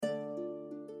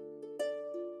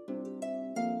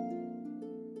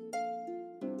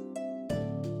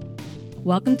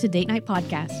Welcome to Date Night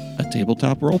Podcast. A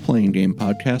tabletop role-playing game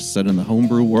podcast set in the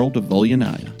homebrew world of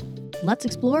Volyanaya. Let's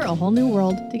explore a whole new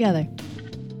world together.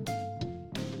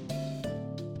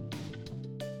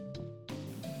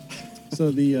 So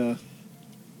the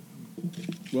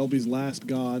Welby's last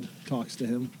god talks to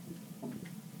him.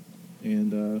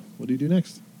 And what do you do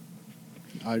next?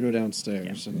 I go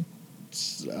downstairs and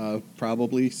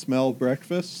probably smell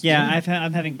breakfast. Yeah,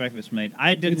 I'm having breakfast made.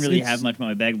 I didn't It's- really it's- have much on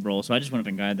my bag roll, so I just went up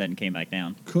and grabbed that and came back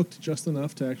down. Cooked just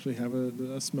enough to actually have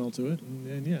a smell to it.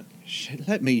 And yeah. Shit,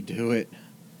 let me do it.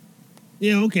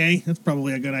 Yeah, okay. That's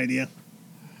probably a good idea.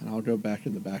 And I'll go back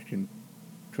in the back and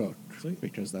cook Sweet.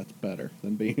 because that's better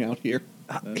than being out here.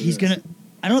 He's gonna.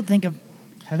 I don't think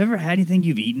Have ever had anything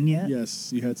you've eaten yet?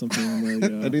 Yes, you had something on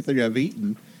the... Anything I've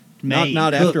eaten. Made,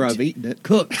 Not after cooked. I've eaten it.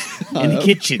 Cooked in the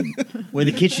kitchen, where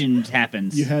the kitchen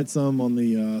happens. You had some on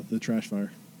the trash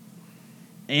fire.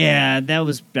 Yeah, that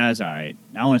was all right.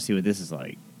 I want to see what this is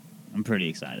like. I'm pretty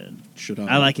excited. Should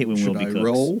I like it when should Wilby I cooks.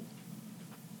 roll?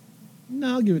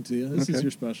 No, I'll give it to you. This is Okay.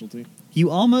 your specialty.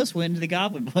 You almost went into the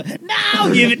goblin. No,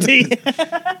 I'll give it to you.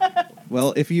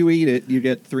 Well, if you eat it, you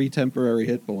get 3 temporary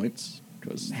hit points.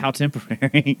 'Cause How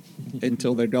temporary.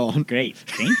 until they're gone. Great.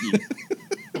 Thank you.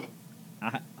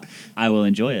 I will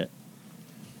enjoy it.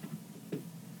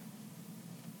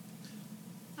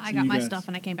 I So got you my guys- stuff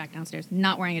and I came back downstairs.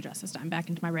 Not wearing a dress this time. Back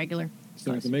into my regular.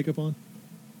 Still got clothes. the makeup on?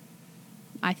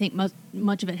 I think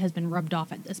much of it has been rubbed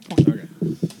off at this point. Okay.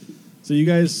 So you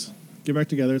guys get back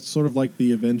together. It's sort of like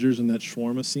the Avengers in that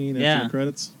shawarma scene after Yeah. the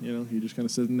credits. You know, you're just kind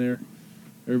of sitting there.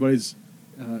 Everybody's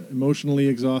emotionally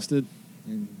exhausted.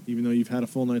 And even though you've had a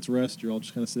full night's rest, you're all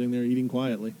just kind of sitting there eating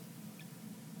quietly.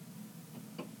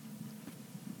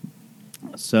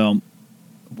 So,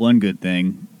 one good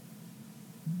thing,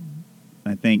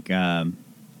 I think it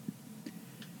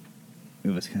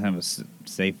was kind of a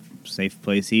safe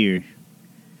place here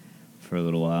for a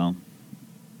little while,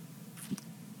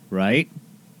 right?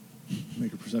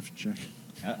 Make a perception check.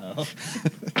 Uh-oh.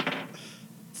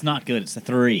 It's not good. It's a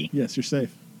 3. Yes, you're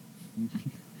safe.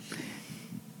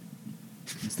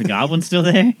 Is the goblin still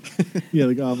there? Yeah,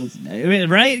 the goblins.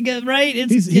 Right?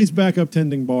 He's back up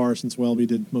tending bar since Welby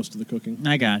did most of the cooking.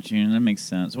 I got you. That makes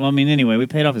sense. Well, I mean, anyway, we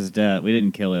paid off his debt. We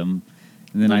didn't kill him.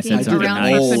 And then I Looking said I something did around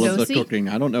nice. for all of the Fedossi? cooking.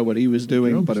 I don't know what he was Your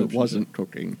doing, own but it perception wasn't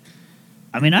cooking.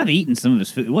 I mean, I've eaten some of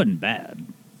his food. It wasn't bad.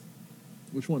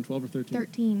 Which one, 12 or 13?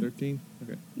 13. 13?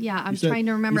 Okay. Yeah, I'm You said- trying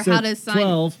to remember you said how to sign.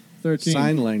 12, 13.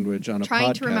 Sign language on a Trying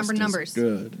podcast to remember is numbers.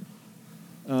 good.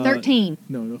 13.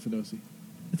 No Fedossi.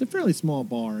 It's a fairly small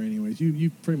bar, anyways. You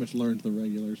pretty much learned the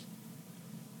regulars.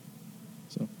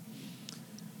 So,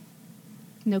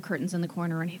 No curtains in the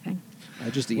corner or anything. I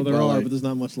just eat well, there well. are, I but there's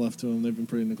not much left to them. They've been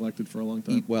pretty neglected for a long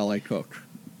time. eat well. I cook.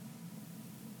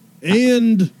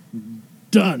 And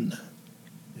done.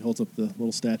 He holds up the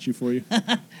little statue for you.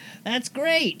 That's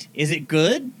great. Is it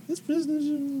good? This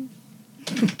business.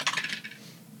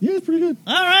 Yeah, it's pretty good.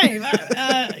 All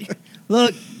right.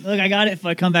 Look, I got it if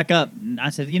I come back up. And I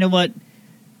said, you know what?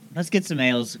 Let's get some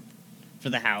ales for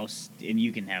the house, and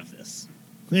you can have this,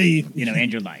 Hey,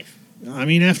 and your life. I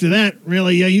mean, after that,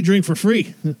 really, yeah, you drink for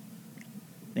free.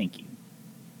 Thank you.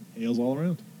 Ales all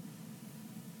around.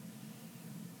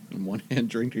 In one hand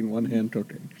drinking, one hand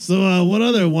cooking. So, what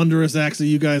other wondrous acts are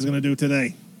you guys going to do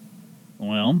today?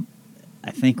 Well,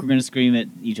 I think we're going to scream at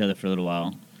each other for a little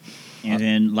while, and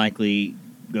then likely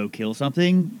go kill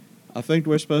something. I think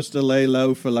we're supposed to lay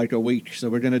low for like a week, so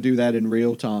we're going to do that in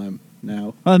real time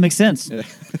now. Oh, that makes sense. Yeah.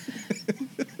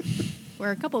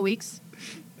 We're a couple weeks.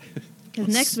 Because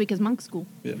next week is monk school.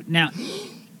 Now,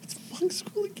 It's monk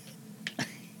school again.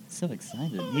 so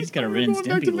excited. He's got a We're Ren going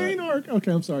back to Stimpy main look. arc.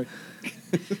 Okay, I'm sorry.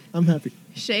 I'm happy.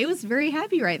 Shay was very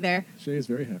happy right there. Shay is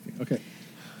very happy. Okay.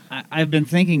 I've been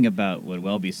thinking about what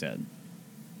Welby said.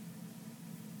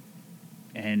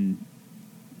 And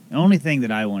the only thing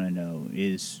that I want to know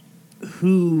is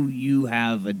who you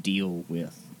have a deal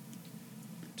with.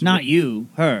 Not you,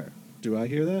 her. Do I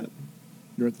hear that?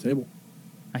 You're at the table.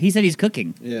 He said he's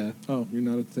cooking. Yeah. Oh, you're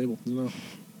not at the table. No.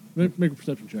 Make a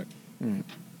perception check.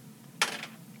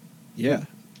 Yeah.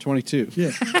 22.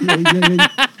 Yeah.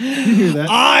 Yeah. You hear that?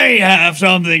 I have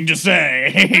something to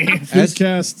say. Food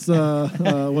casts,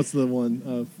 what's the one?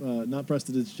 Of not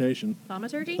prestidigitation.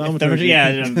 Thaumaturgy? Thaumaturgy.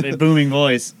 Yeah, a booming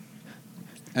voice.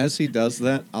 As he does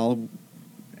that,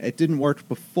 it didn't work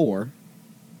before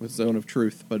with Zone of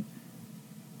Truth, but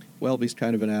Welby's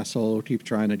kind of an asshole. He'll keep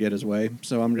trying to get his way.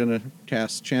 So I'm going to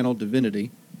cast Channel Divinity.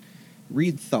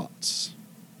 Read thoughts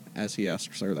as he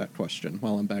asks her that question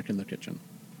while I'm back in the kitchen.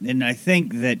 And I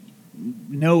think that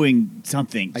knowing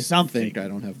something I think I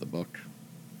don't have the book.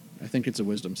 I think it's a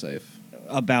wisdom save.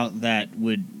 about that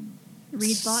would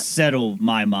Read thoughts. settle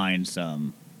my mind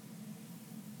some.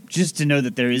 Just to know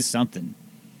that there is something.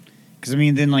 Because, I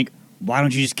mean, then, like, why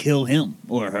don't you just kill him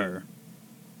or her?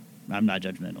 I'm not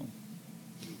judgmental.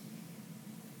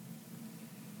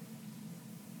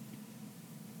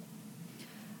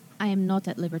 I am not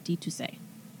at liberty to say.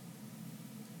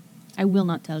 I will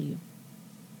not tell you.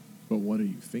 But what are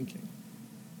you thinking?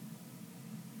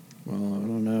 Well, I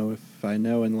don't know if I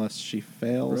know unless she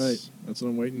fails. Right. That's what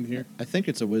I'm waiting to hear. I think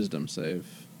it's a wisdom save.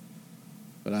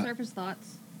 But Surface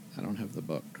thoughts. I don't have the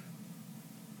book.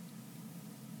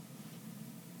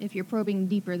 If you're probing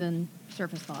deeper than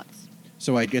surface thoughts.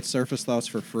 So I get surface thoughts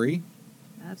for free?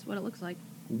 That's what it looks like.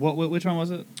 Which one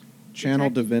was it? Channel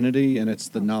Detect- Divinity, and it's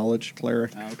the Oh. knowledge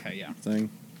cleric Okay, yeah. thing.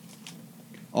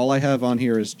 All I have on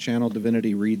here is Channel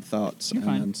Divinity, read thoughts, You're and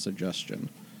fine. then suggestion.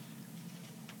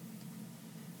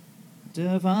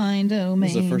 Divine domain.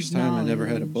 This is the first time I never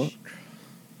had a knowledge. book.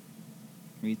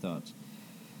 Read thoughts.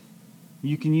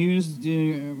 You can use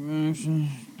to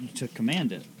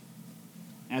command it.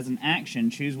 As an action,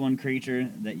 choose one creature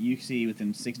that you see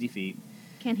within 60 feet.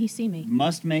 Can he see me?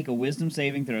 Must make a wisdom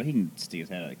saving throw. He can stick his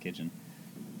head out of the kitchen.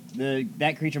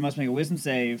 That creature must make a wisdom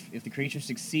save. If the creature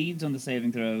succeeds on the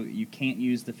saving throw, you can't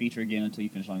use the feature again until you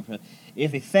finish long.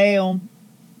 If they fail,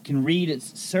 can read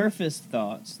its surface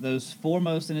thoughts, those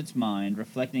foremost in its mind,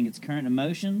 reflecting its current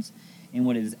emotions and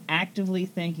what it is actively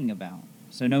thinking about.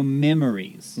 So no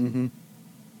memories. Mm-hmm.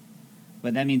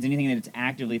 But that means anything that it's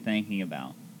actively thinking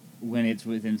about when it's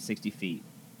within 60 feet.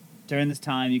 During this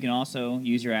time, you can also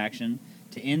use your action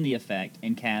to end the effect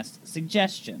and cast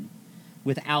Suggestion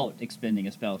without expending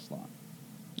a spell slot.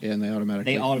 Yeah, and they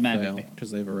automatically fail. because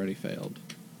they've already failed.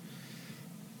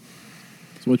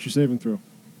 So what's your saving throw?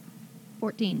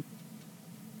 14.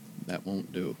 That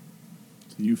won't do.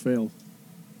 So you failed.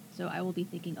 So I will be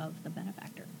thinking of the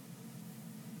benefactor.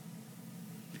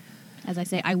 As I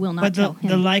say, I will not But tell the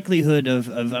him. likelihood of,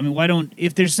 I mean, why don't,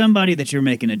 if there's somebody that you're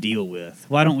making a deal with,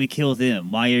 why don't we kill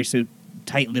them? Why are you so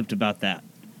tight-lipped about that?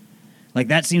 Like,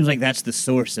 that seems like that's the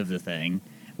source of the thing.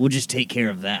 We'll just take care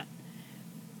of that.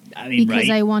 I mean, Because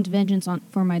right? I want vengeance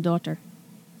for my daughter.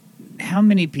 How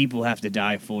many people have to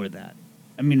die for that?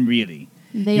 I mean, really.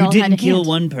 They You all didn't had a kill hand.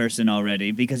 one person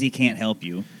already because he can't help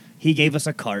you. He gave us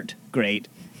a cart. Great.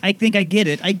 I think I get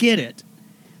it. It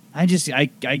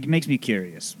makes me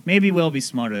curious. Maybe we'll be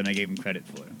smarter than I gave him credit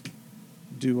for.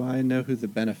 Do I know who the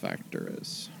benefactor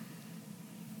is?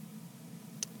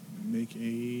 Make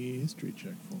a history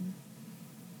check for me.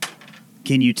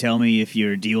 Can you tell me if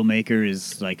your deal maker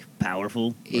is like powerful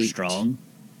or 8. strong?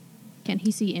 Can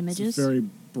he see It's images? a very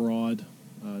broad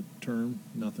term.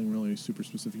 Nothing really super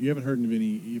specific. You haven't heard of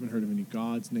any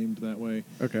gods named that way.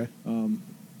 Okay.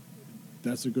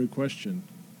 That's a good question.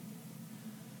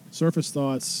 Surface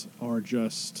thoughts are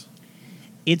just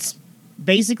It's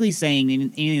basically saying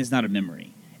anything that's not a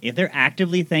memory. If they're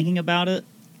actively thinking about it,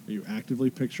 Are you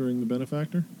actively picturing the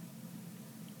benefactor?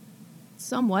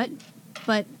 Somewhat.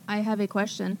 But I have a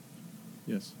question.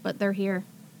 Yes. But they're here.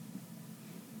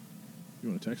 You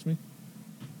want to text me?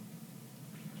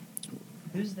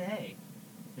 who's they?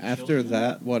 After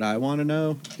that, what I want to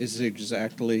know is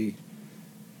exactly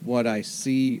what I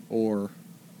see or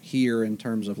hear in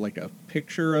terms of like a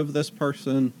picture of this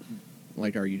person.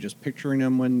 Like, are you just picturing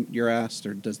them when you're asked,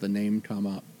 or does the name come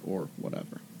up, or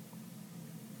whatever?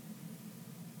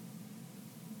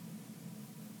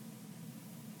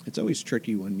 It's always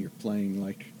tricky when you're playing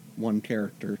like one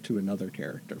character to another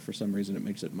character. For some reason, it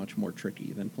makes it much more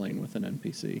tricky than playing with an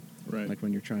NPC. Right. Like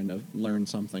when you're trying to learn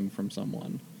something from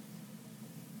someone.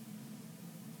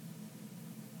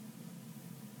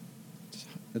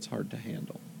 It's hard to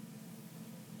handle.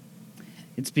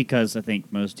 It's because I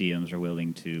think most DMs are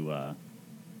willing to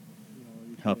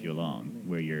help you along,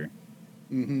 where your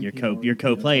Mm-hmm. your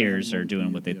co-players are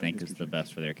doing what they think is the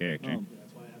best for their character.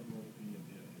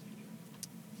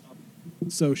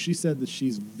 So she said that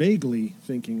she's vaguely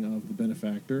thinking of the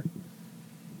benefactor.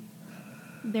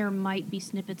 There might be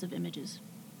snippets of images.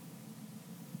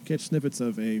 You catch snippets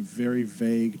of a very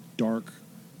vague, dark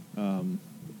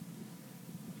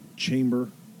chamber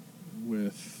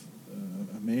with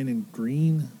a man in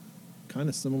green, kind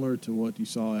of similar to what you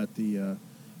saw at the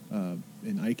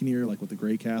in Eikenir, like what the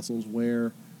Grey Castles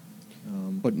wear.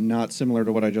 But not similar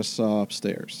to what I just saw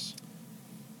upstairs.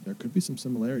 There could be some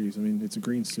similarities. I mean, it's a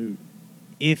green suit.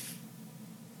 If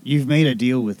you've made a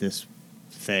deal with this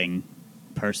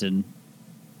person,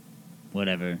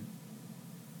 whatever,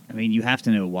 I mean, you have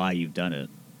to know why you've done it.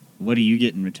 What do you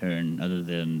get in return other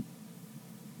than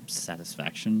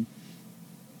satisfaction?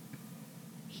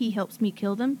 He helps me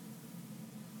kill them.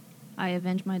 I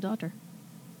avenge my daughter.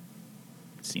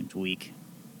 Seems weak.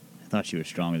 thought you were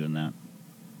stronger than that.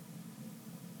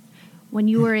 When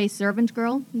you are a servant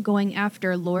girl going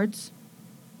after lords,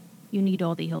 you need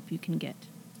all the help you can get.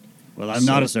 Well, I'm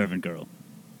not a servant girl.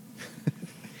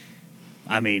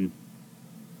 I mean,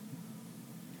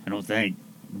 I don't think,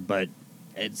 but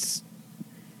it's...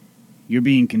 You're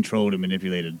being controlled and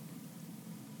manipulated.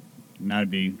 And I'd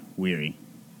be weary.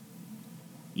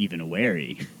 Even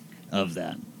wary of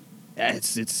that.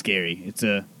 It's scary. It's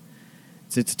a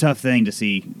tough thing to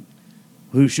see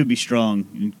who should be strong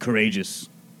and courageous,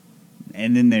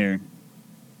 and then they're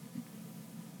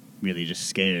really just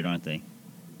scared, aren't they?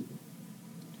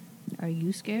 Are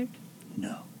you scared?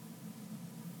 No.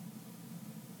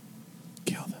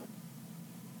 Kill them.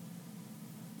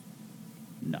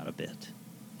 Not a bit.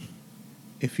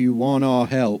 If you want our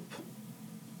help,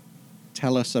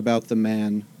 tell us about the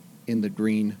man in the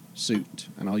green suit.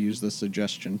 And I'll use the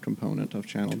suggestion component of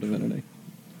Channel Divinity.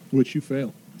 Which you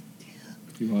fail.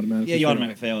 You automatically Yeah, you fail.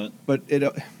 automatically fail it. But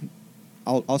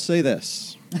I'll say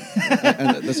this.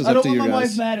 And this is I up don't to want you my guys.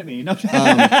 wife mad at me. No.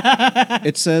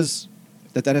 It says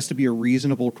that has to be a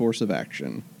reasonable course of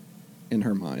action in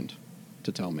her mind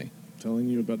to tell me. Telling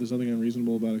you about, there's nothing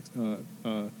unreasonable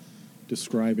about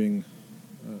describing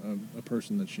a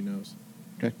person that she knows.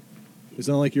 Okay. It's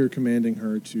not like you're commanding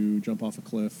her to jump off a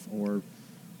cliff or,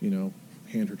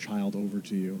 hand her child over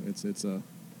to you. It's a Well,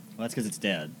 that's because it's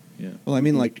dead. yeah. Well, I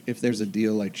mean, like, if there's a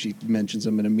deal, like, she mentions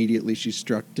him and immediately she's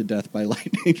struck to death by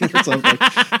lightning or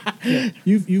something.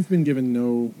 You've been given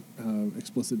no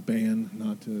explicit ban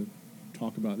not to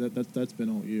talk about that. That's been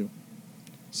all you.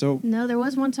 So, No, there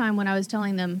was one time when I was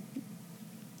telling them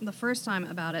the first time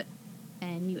about it,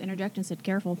 and you interjected and said,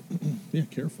 careful, Yeah,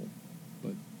 careful,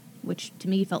 but which to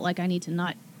me felt like I need to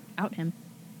not out him.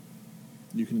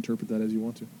 you can interpret that as you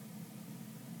want to.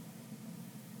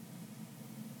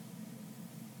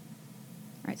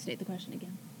 All right, state the question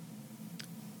again.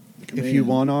 if you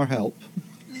want our help,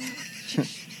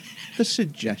 the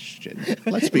suggestion.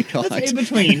 Let's be kind.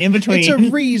 In between. It's a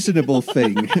reasonable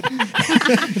thing.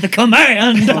 The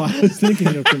command. Oh, I was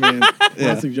thinking of command.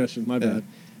 Yeah. Not suggestion. My bad.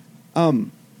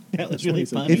 That was That's really what he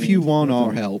said. funny. If you want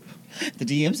our help, The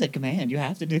DM said command. You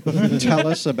have to do it. tell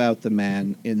us about the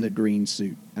man in the green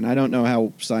suit. And I don't know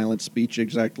how silent speech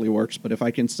exactly works, but if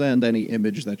I can send any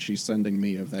image that she's sending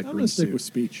me of that I'm green gonna stick suit, with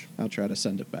speech. I'll try to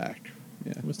send it back.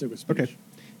 Yeah. I'm gonna stick with speech. Okay.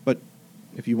 But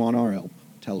if you want our help,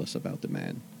 tell us about the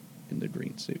man in the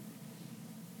green suit.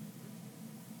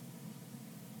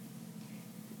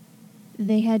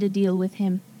 They had to deal with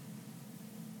him,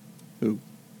 Who?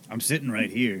 I'm sitting right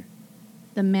here.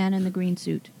 the man in the green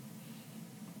suit.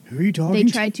 Who are you talking They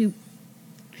to? tried to.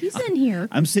 He's in here.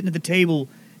 I'm sitting at the table.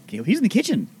 Okay, he's in the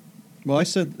kitchen. Well, I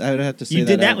said I'd have to say You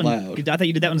did that out one. loud. I thought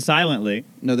you did that one silently.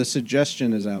 No, the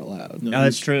suggestion is out loud. No. Oh,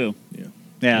 that's true. Yeah.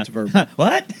 Yeah. It's verbal.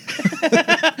 What?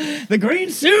 The green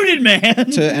suited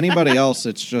man. To anybody else,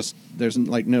 it's just there's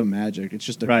like no magic. It's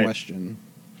just a Right. question.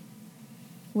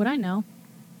 Would I know?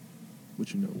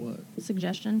 Which you know what?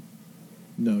 Suggestion.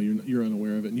 No, you're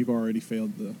unaware of it, and you've already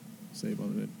failed the save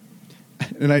on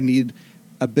it. And I need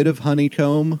a bit of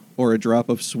honeycomb or a drop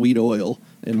of sweet oil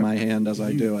in my hand as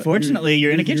I do it. Fortunately,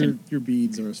 you're in a kitchen. Your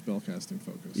beads are a spellcasting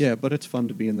focus. Yeah, but it's fun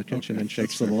to be in the kitchen Okay, and shake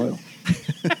that's some fair. oil.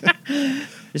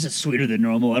 This is sweeter than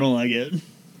normal. I don't like it.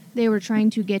 They were trying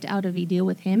to get out of a deal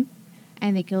with him,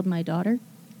 and they killed my daughter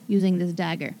using this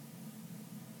dagger.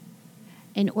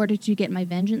 In order to get my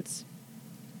vengeance,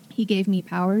 he gave me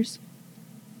powers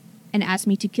and asked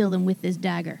me to kill them with this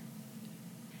dagger.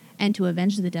 And to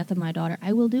avenge the death of my daughter,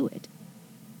 I will do it.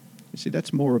 You see,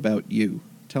 that's more about you.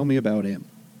 Tell me about him.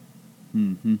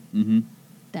 Mm-hmm. Mm-hmm.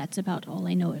 That's about all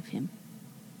I know of him.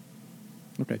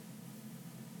 Okay.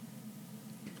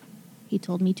 He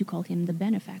told me to call him the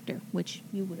benefactor, which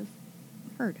you would have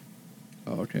heard.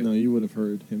 Oh, okay. No, you would have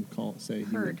heard him say. he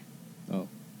would- Heard. Oh.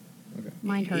 Okay.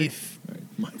 Mind heard. If All right.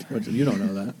 My turn. But you don't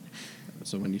know that.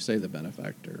 So when you say the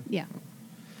benefactor. Yeah.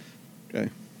 Okay.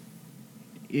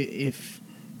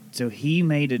 so he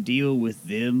made a deal with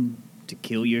them to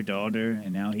kill your daughter,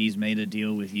 and now he's made a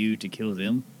deal with you to kill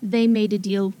them. They made a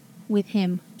deal with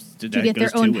him So to that get their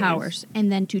goes two own ways. powers,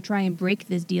 and then to try and break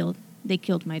this deal, they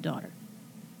killed my daughter.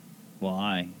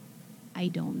 Why? I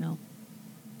don't know.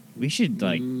 We should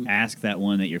ask that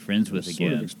one that you're friends with It was sort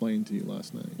of again. explained to you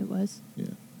last night. It was. Yeah.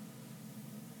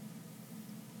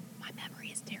 My memory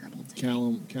is terrible today.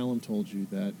 Callum told you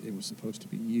that it was supposed to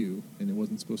be you, and it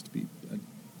wasn't supposed to be a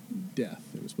death.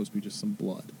 It was supposed to be just some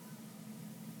blood.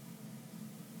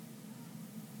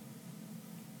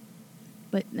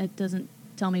 But that doesn't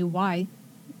tell me why.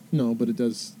 No, but it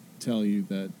does tell you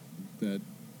that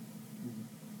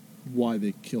why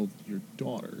they killed your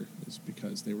daughter is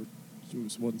because they were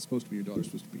It wasn't supposed to be your daughter.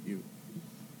 It was supposed to be you.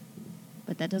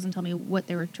 But that doesn't tell me what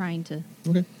they were trying to.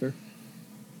 Okay, fair.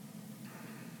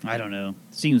 I don't know.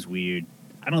 Seems weird.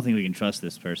 I don't think we can trust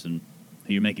this person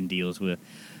who you're making deals with.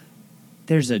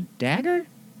 There's a dagger?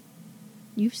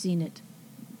 You've seen it.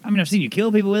 I mean, I've seen you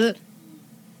kill people with it,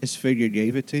 His figure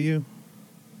gave it to you?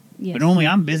 Yes. but normally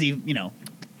I'm busy,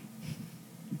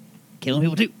 killing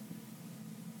people too.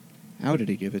 How did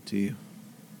he give it to you?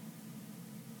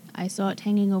 I saw it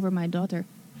hanging over my daughter,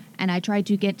 and I tried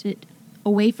to get it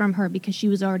away from her because she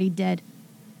was already dead,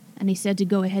 and he said to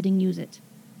go ahead and use it.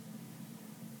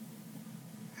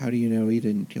 How do you know he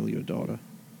didn't kill your daughter?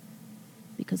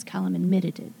 Because Callum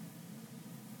admitted it.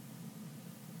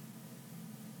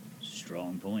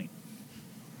 Strong point.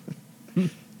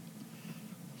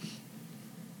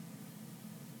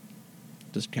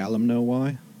 Does Callum know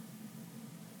why?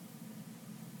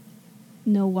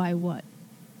 Know why what?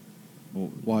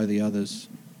 Why the others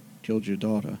killed your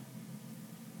daughter?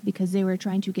 Because they were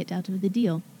trying to get out of the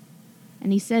deal.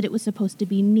 And he said it was supposed to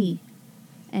be me,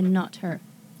 and not her.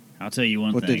 I'll tell you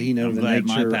one But thing. did he know I'm the glad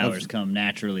my nature of- powers come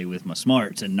naturally with my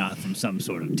smarts and not from some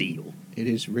sort of deal. It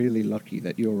is really lucky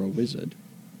that you're a wizard.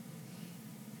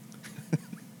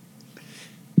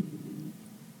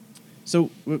 So,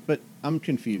 but I'm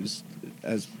confused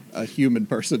as a human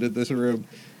person in this room.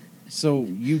 So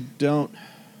you don't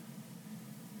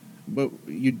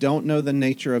know the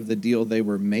nature of the deal they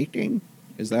were making?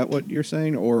 Is that what you're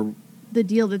saying? Or The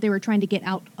deal that they were trying to get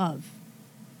out of.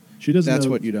 She doesn't. That's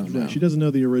know, what you don't know. She doesn't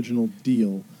know the original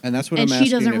deal. and that's what And I'm she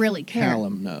asking doesn't if really care.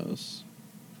 Callum knows.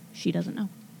 She doesn't know.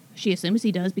 She assumes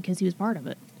he does because he was part of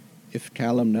it. If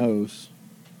Callum knows,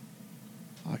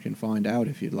 I can find out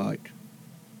if you'd like.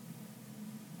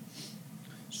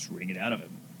 Just wring it out of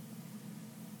him.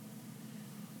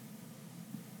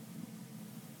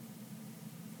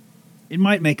 It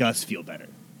might make us feel better.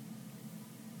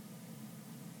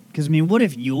 Because, what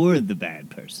if you're the bad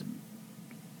person?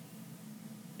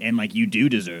 And, you do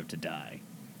deserve to die.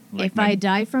 If I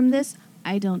die from this,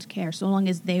 I don't care, so long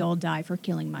as they all die for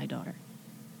killing my daughter.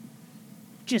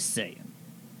 Just saying.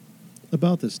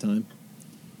 About this time,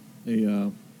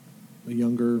 a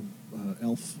younger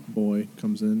elf boy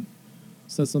comes in,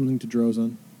 says something to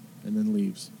Drozan, and then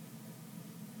leaves.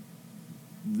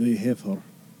 They have her.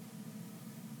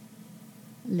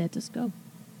 Let us go.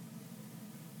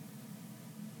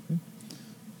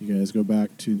 You guys go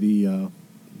back to the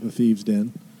thieves'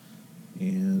 den,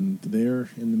 and there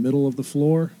in the middle of the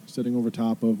floor, sitting over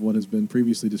top of what has been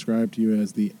previously described to you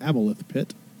as the Aboleth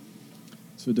Pit,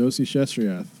 Svidosi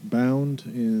Shestriath, bound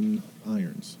in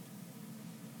irons.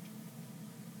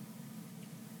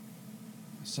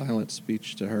 A silent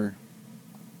speech to her,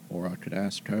 or I could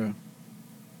ask her.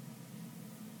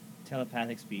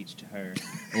 Telepathic speech to her.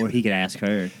 Or he could ask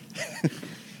her.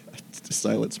 It's a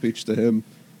silent speech to him.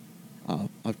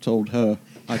 I've told her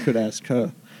I could ask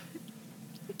her.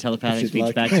 Telepathic She'd speech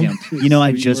like- back to him. You know,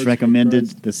 I Sweet just mercy recommended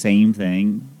Christ. the same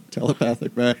thing.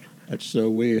 Telepathic back. That's so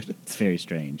weird. It's very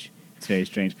strange. It's very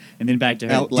strange. And then back to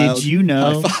her. Out loud. Did you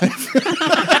know?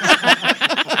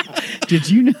 Did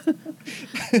you know?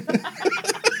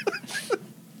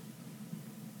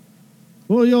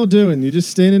 What are y'all doing? You're just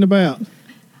standing about.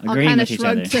 I'll Agreeing kind of with each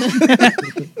shrug other.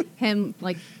 to him,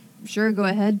 sure, go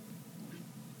ahead.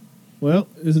 Well,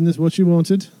 isn't this what you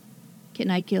wanted? Can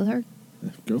I kill her?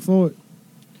 Go for it.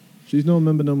 She's no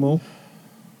member no more.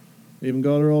 Even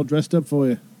got her all dressed up for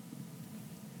you.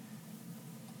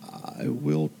 I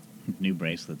will New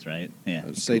bracelets, right?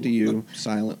 Yeah. say to you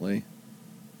silently,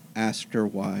 ask her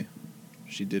why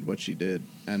she did what she did.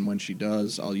 And when she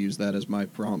does, I'll use that as my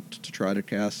prompt to try to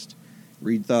cast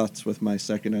Read Thoughts with my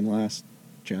second and last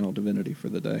channel divinity for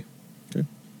the day. Okay.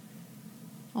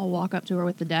 I'll walk up to her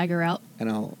with the dagger out And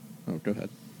I'll... Oh, go ahead.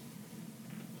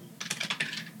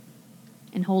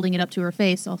 and holding it up to her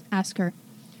face, I'll ask her,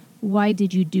 why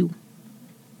did you do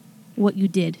what you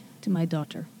did to my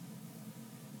daughter?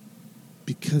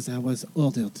 Because I was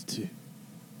ordered to.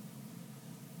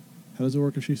 How does it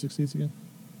work if she succeeds again?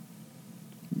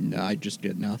 No, I just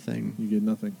get nothing. You get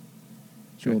nothing.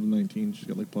 She Okay. rolled a 19. She's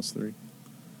got +3.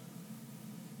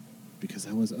 Because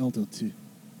I was ordered to.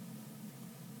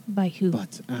 By who?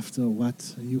 But after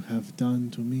what you have done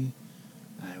to me,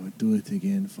 I would do it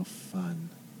again for fun.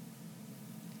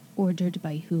 Ordered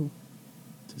by who?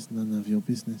 It is none of your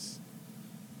business.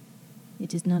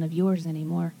 It is none of yours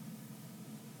anymore.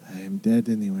 I am dead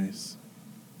anyways.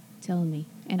 Tell me,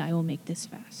 and I will make this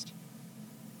fast.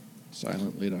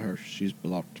 Silently to her, she's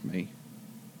blocked me.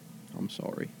 I'm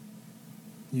sorry.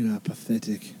 You are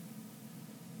pathetic.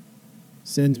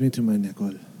 Send me to my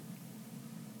Nicol.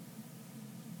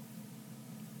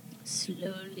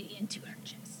 slowly into her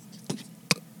chest.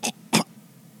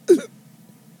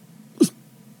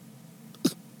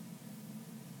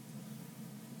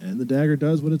 And the dagger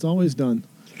does what it's always done.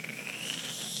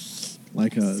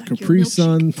 Like a Suck your Capri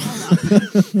Sun.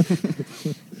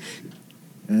 milkshake.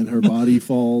 And her body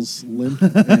falls limp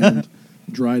and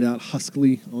dried out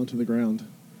huskily onto the ground.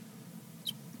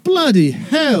 Bloody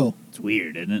hell! It's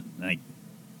weird, isn't it? Like,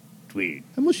 it's weird.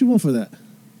 How much you want for that?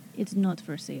 It's not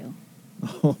for sale.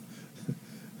 Oh,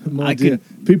 my I dear.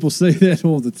 People say that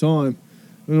all the time.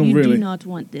 Well, You really. do not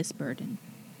want this burden.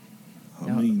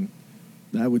 I mean,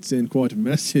 that would send quite a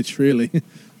message, really.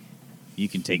 You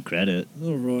can take credit.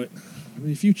 All right. I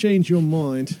mean, if you change your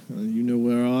mind, you know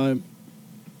where I am.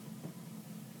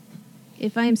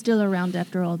 If I am still around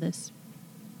after all this,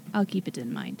 I'll keep it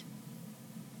in mind.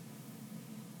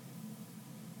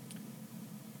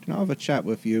 Can I have a chat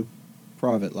with you,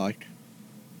 private like?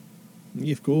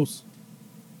 Yeah, of course.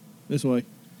 This way.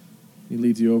 He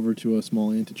leads you over to a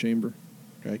small antechamber.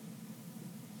 Okay.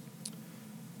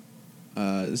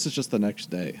 This is just the next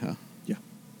day, huh? Yeah.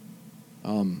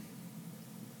 Um,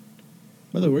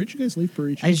 By the way, where'd you guys leave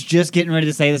Pericha? I was just getting ready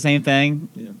to say the same thing.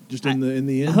 Yeah, just in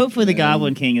the inn. Hopefully the Yeah.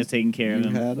 Goblin King is taking care of you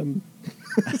him. had him.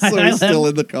 I So he's still left-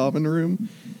 in the common room.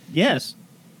 Yes.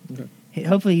 Okay.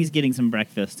 Hopefully he's getting some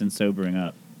breakfast and sobering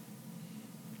up.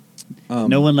 No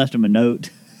No one left him a note.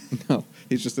 No,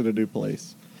 he's just in a new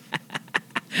place.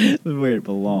 Where it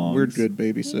belongs. We're good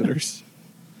babysitters.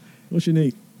 What you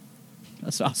need?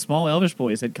 A small elvish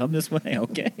boy said, "Come this way."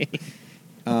 Okay.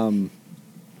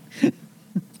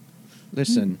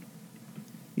 Listen,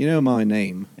 you know my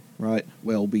name, right?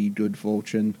 Welby Good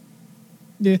Fortune.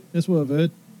 Yeah, that's what I've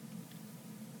heard.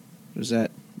 Does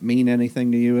that mean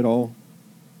anything to you at all?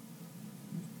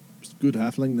 It's a good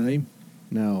halfling name.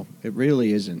 No, it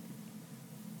really isn't.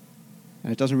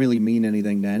 And it doesn't really mean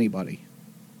anything to anybody.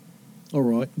 All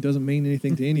right, it doesn't mean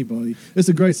anything to anybody. It's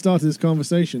a great start to this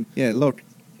conversation. Yeah, look,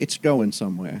 it's going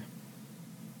somewhere.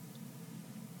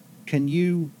 Can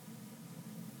you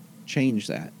change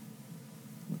that?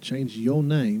 I'll change your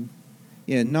name.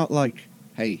 Yeah, not like,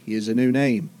 hey, here's a new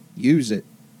name. Use it.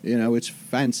 You know, it's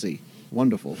fancy.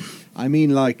 Wonderful. I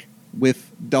mean, like,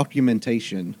 with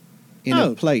documentation in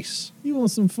Oh. a place. You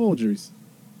want some forgeries?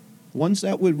 Ones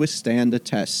that would withstand the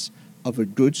tests of a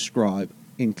good scribe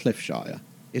in Cliffshire.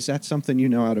 Is that something you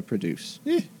know how to produce?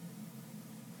 Yeah.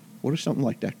 What does something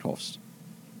like that cost?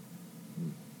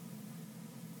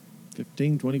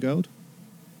 15, 20 gold.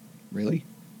 Really?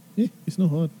 Yeah, it's not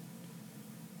hard.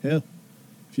 Hell,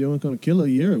 if you weren't going to kill her,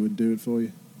 Yera would do it for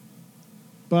you.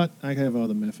 But I have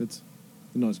other methods.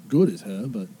 They're not as good as her,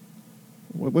 but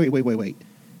Wait.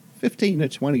 15 to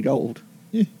 20 gold.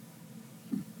 yeah.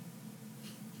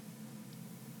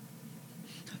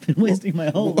 I've been wasting my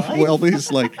whole life.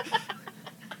 Welby's like,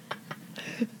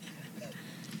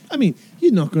 I mean,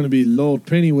 you're not going to be Lord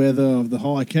Pennyweather of the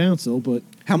High Council, but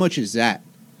how much is that?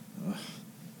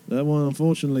 that one,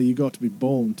 unfortunately, you got to be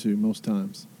born to most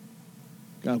times.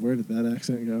 God, where did that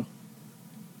accent go?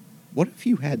 What if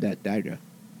you had that dagger?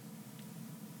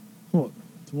 What?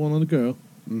 The one on the girl?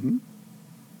 Mm-hmm.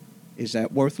 Is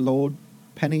that worth Lord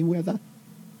Pennyweather?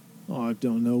 Oh, I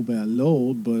don't know about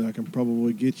Lord, but I can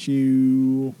probably get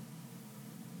you...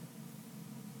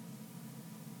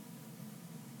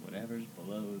 Whatever's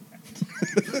below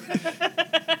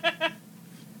that.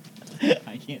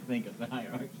 I can't think of the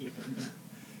hierarchy.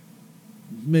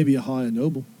 maybe a higher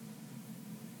noble.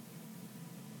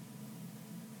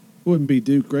 Wouldn't be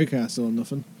Duke Greycastle or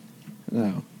nothing.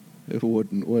 No, it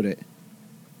wouldn't, would it?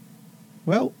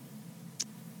 Well,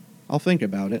 I'll think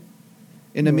about it.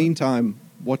 In the Right. meantime,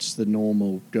 what's the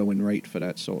normal going rate for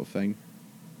that sort of thing?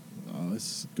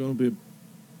 It's going to be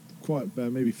quite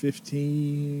about maybe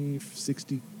 50,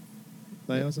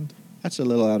 60,000. That's a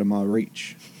little out of my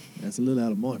reach, That's a little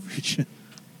out of my reach.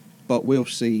 but we'll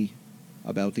see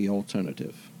about the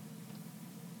alternative.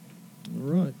 All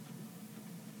right.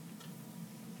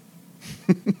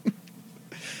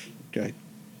 Okay.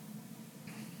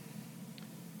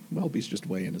 Welby's just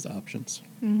weighing his options.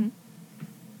 Mm-hmm.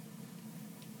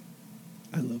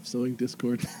 I love sowing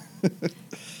discord.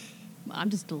 Well, I'm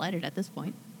just delighted at this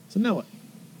point. So now what?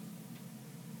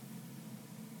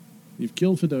 You've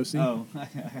killed Fedosi. Oh.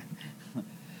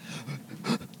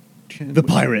 Can The we-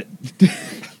 pirate.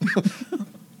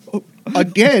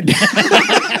 Again!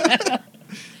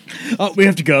 Oh, we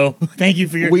have to go. Thank you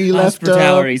for your We left a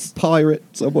hospitalities. pirate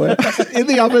somewhere in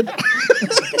the oven.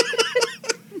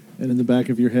 And in the back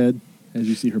of your head, as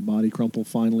you see her body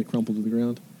finally crumple to the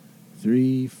ground,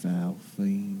 3 foul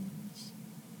fiends.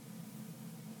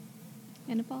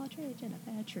 And a partridge and a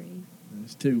pear tree.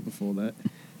 There's 2 before that.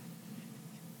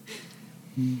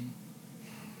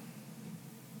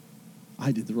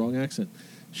 I did the wrong accent.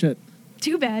 Shit.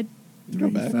 Too bad. Go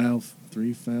back.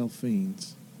 Three foul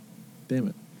fiends. Damn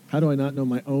it. How do I not know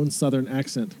my own southern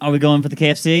accent? Are we going for the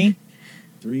KFC?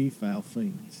 Three foul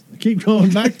fiends. I keep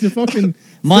going back to fucking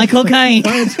Michael Caine.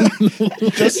 Just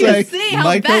You say see how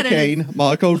Michael bad it is. Caine,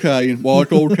 Michael Caine,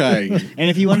 Michael Caine. And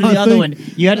if you wanted the other one,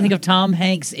 you had to think of Tom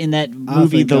Hanks in that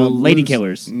movie, think The I'm Lady blue-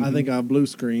 Killers. I think I'm blue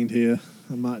screened here.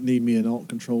 I might need me an alt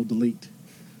control delete.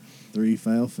 Three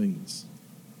foul fiends.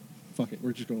 Fuck it,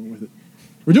 we're just going with it.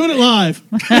 We're doing it live.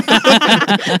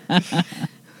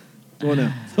 Go on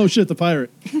now. Oh shit, the pirate.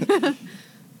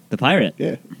 The pirate.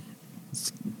 Yeah.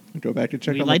 Go back and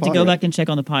check We'd on like the to go pirate. back and check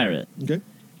on the pirate. Okay.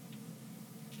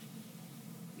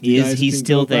 You Is guys he can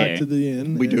still go back there? to the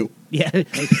inn. We do. Yeah.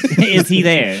 Is he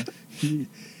there?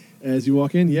 As you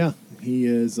walk in, yeah, he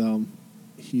is.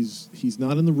 He's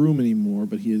not in the room anymore,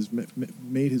 but he has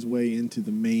made his way into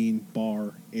the main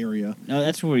bar area, No,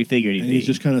 that's where we figured he'd and be. he's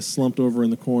just kind of slumped over in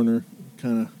the corner,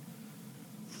 kind of.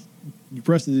 You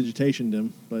press the digitation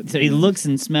dim, but So he looks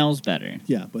and smells better.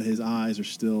 Yeah, but his eyes are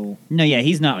still No, yeah,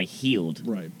 he's not like healed.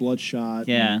 right, bloodshot,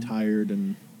 Yeah. and tired,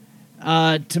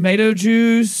 and Tomato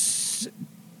juice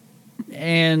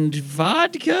and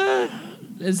vodka.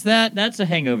 That's a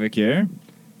hangover cure?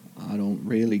 I don't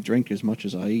really drink as much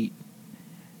as I eat.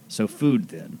 So food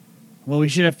then. Well, we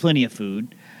should have plenty of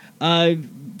food.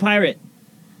 Pirate,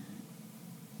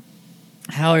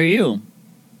 how are you?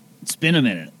 It's been a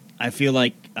minute. I feel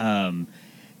like.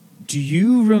 Do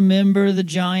you remember the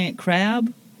giant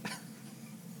crab?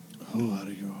 who are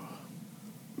you?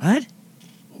 What?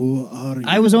 Who are you?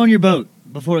 I was on your boat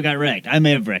before it got wrecked. I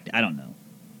may have wrecked. I don't know.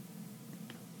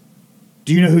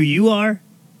 Do you know who you are?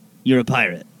 You're a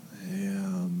pirate. I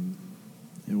am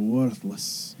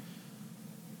worthless.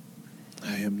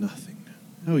 I am nothing.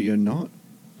 No, you're not.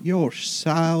 You're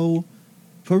Sal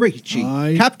Perici,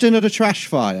 I- captain of the trash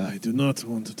fire. I do not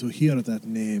want to hear that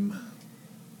name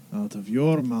out of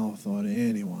your mouth or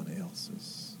anyone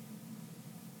else's.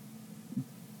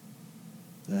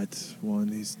 That one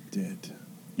is dead.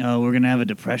 Oh, we're gonna have a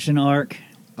depression arc.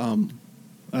 Um,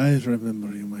 I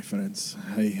remember you, my friends.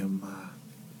 I am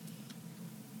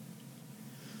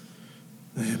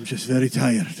just very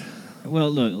tired. Well,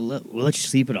 look, we'll let you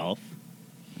sleep it off.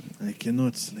 I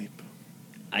cannot sleep.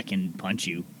 I can punch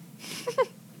you.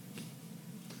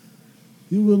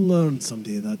 You will learn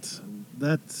someday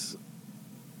that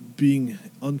being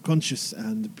unconscious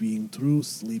and being true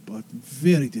sleep are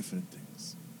very different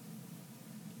things.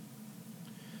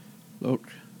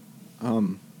 look,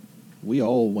 we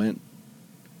all went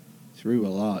through a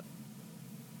lot.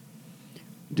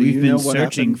 Do We've you been know what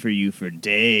searching happened for you for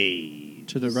days.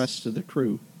 to the rest of the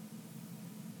crew?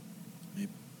 I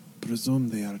presume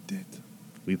they are dead.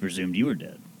 We presumed you were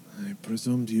dead. I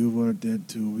presumed you were dead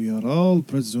too. We are all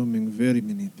presuming very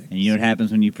many things. And you know what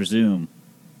happens when you presume?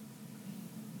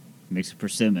 Makes a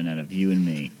persimmon out of you and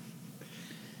me.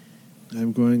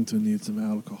 I'm going to need some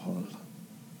alcohol.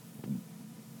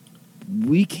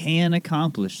 We can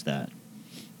accomplish that.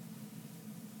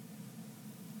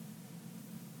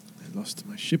 I lost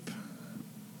my ship.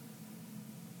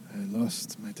 I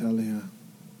lost my Talia.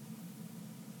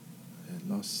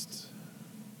 I lost.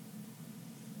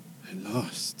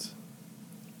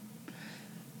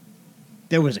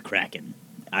 There was a kraken.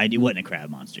 It wasn't a crab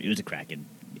monster. It was a kraken.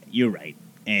 You're right.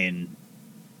 And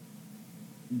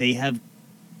they have...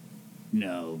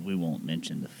 No, we won't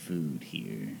mention the food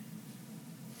here.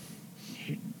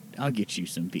 I'll get you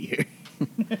some beer.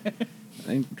 I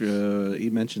think he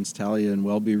mentions Talia, and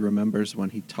Welby remembers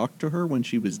when he talked to her when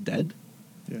she was dead,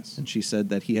 Yes. and she said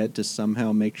that he had to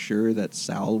somehow make sure that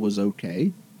Sal was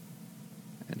okay,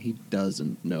 and he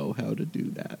doesn't know how to do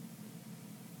that.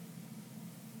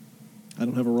 I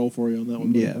don't have a role for you on that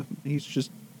one. Yeah, he's just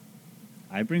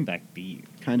I bring back beer.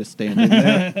 kind of standing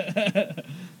there,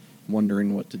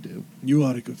 wondering what to do. You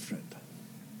are a good friend.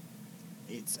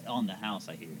 It's on the house,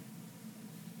 I hear.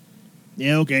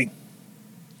 Yeah, okay.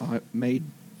 I made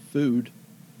food,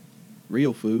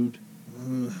 real food.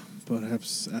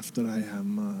 Perhaps after I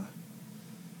am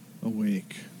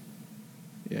awake.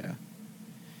 Yeah.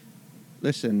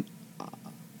 Listen,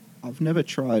 I've never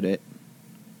tried it,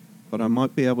 but I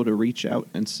might be able to reach out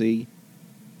and see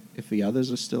if the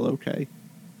others are still okay.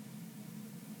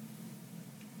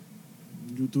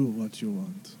 You do what you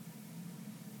want.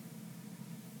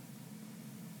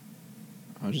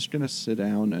 I'm just going to sit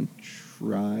down and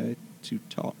try to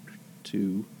talk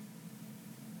to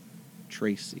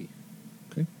Tracy.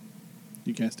 Okay.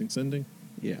 You casting sending?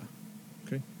 Yeah.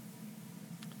 Okay.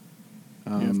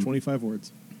 You have Um, 25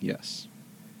 words. Yes.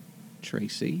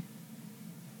 Tracy,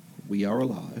 we are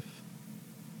alive.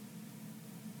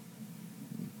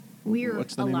 We're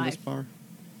What's the alive. name of this bar?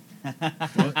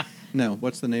 What? No,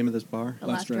 what's the name of this bar? The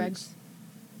Last last Dregs. dregs.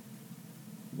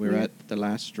 We're We're- at the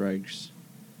Last Dregs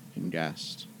in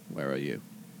Gast. Where are you?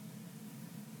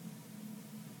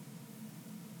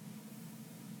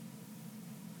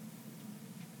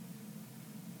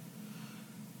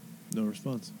 No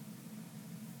response.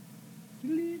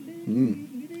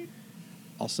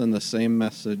 I'll send the same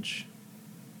message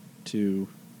to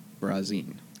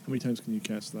Brazine. How many times can you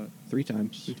cast that? 3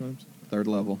 times. 3 times? Third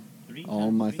level. Three All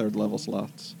times my three third level times.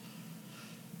 slots.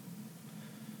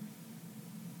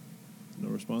 No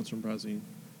response from Brazine.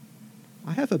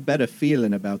 I have a better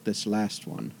feeling about this last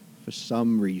one for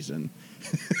some reason.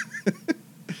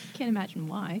 Can't imagine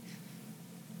why.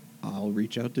 I'll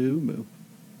reach out to Umu.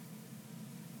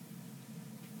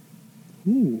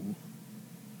 Ooh.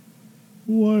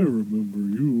 Oh, I remember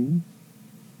you.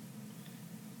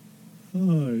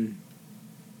 Hi.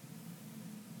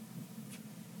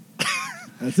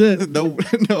 That's it. no,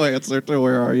 no answer to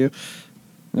where are you.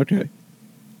 Okay.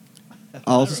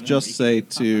 I'll remember just you. say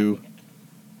to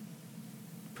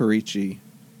Perici,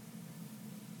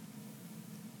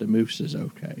 the moose is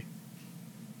okay.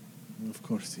 Of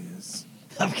course he is.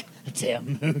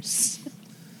 Damn moose.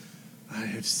 I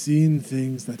have seen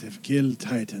things that have killed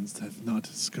titans that have not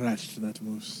scratched that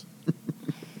moose.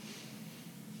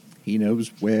 He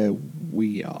knows where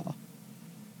we are.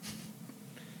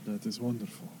 That is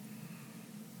wonderful.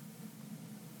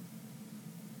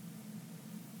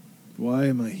 Why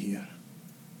am I here?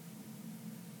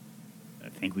 I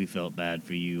think we felt bad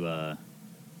for you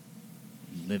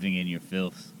living in your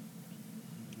filth.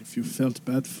 If you felt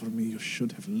bad for me, you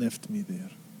should have left me there.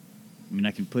 I mean,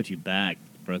 I can put you back,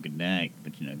 broken neck,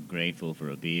 but, grateful for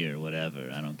a beer or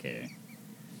whatever. I don't care.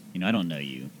 I don't know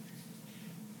you.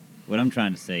 What I'm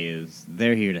trying to say is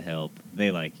they're here to help.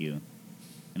 They like you.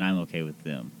 And I'm okay with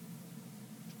them.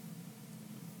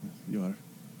 You are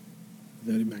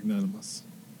very magnanimous.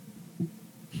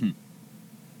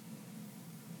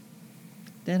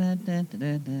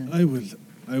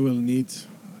 I will need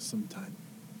some time.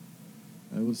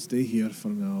 I will stay here for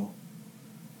now.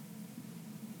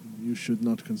 You should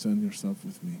not concern yourself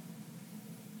with me.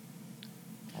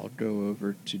 I'll go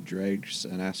over to Dregs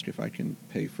and ask if I can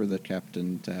pay for the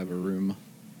captain to have a room.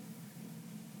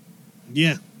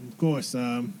 Yeah, of course.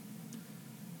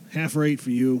 Half rate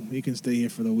for you. You can stay here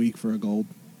for the week for a gold.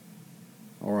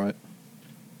 All right.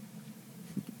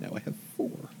 Now I have 4.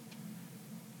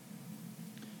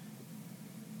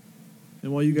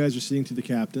 And while you guys are sitting to the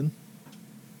captain,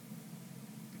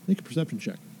 make a perception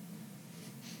check.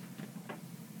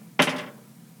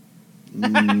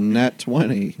 Nat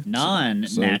 20.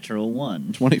 Non-natural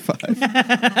one. 25.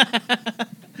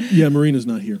 Yeah, Marina's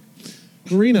not here.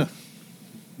 Marina,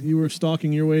 you were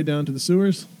stalking your way down to the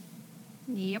sewers?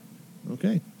 Yep.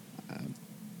 Okay.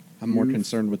 I'm more You've-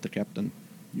 concerned with the captain.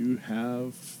 You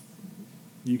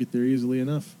get there easily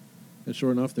enough. And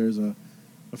sure enough, there's a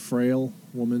frail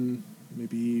woman,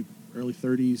 maybe early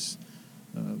 30s,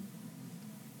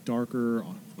 darker,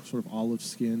 sort of olive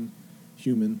skin,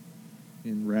 human,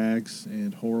 in rags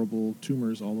and horrible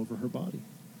tumors all over her body.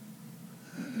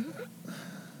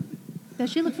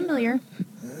 Does she look familiar?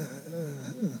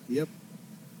 Yep.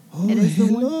 Oh, It is the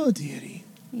one- hello, dearie.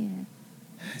 Yeah.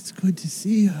 It's good to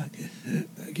see you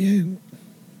again.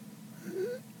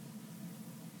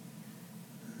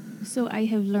 So I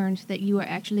have learned that you are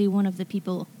actually one of the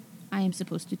people I am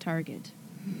supposed to target.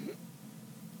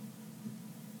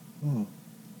 Oh.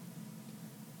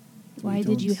 Why We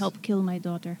did you don't- help kill my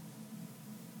daughter?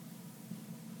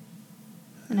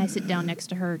 And I sit down next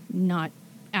to her, not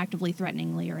actively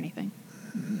threateningly or anything.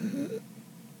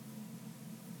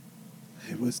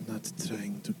 I was not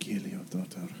trying to kill your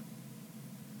daughter.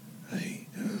 I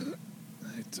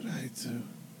tried to...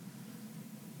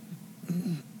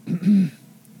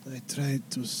 I tried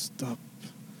to stop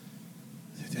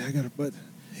the dagger, but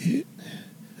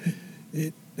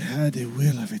it had a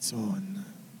will of its own.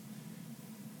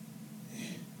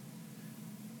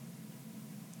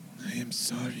 I am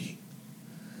sorry.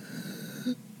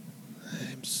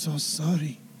 I am so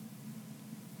sorry.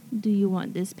 Do you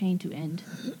want this pain to end?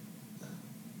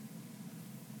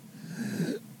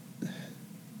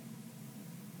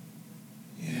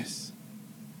 Yes.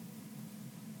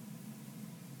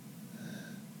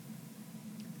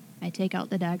 I take out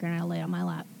the dagger and I lay it on my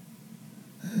lap.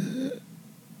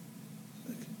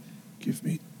 Give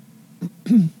me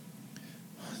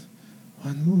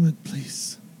one moment,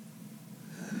 please.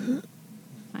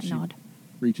 I She- nod.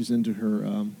 Reaches into her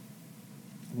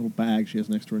little bag she has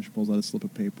next to her and she pulls out a slip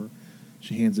of paper.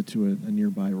 She hands it to a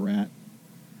nearby rat.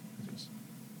 She goes,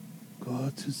 "Go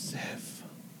to Zev.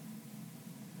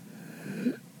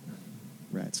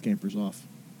 it scampers off.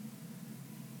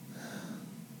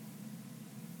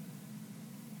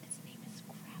 Its name is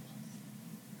Gravel.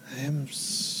 I am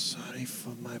sorry for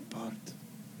my part.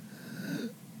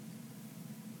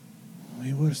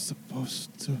 We were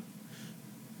supposed to...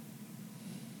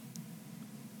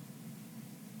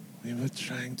 We were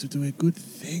trying to do a good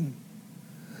thing.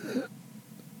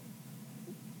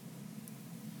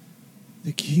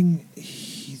 The king,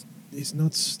 he is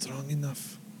not strong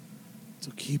enough to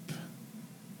keep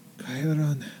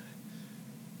Chiron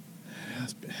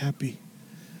happy,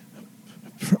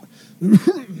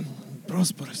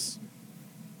 prosperous.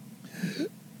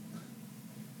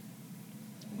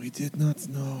 We did not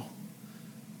know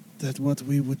that what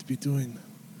we would be doing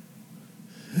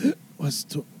was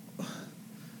to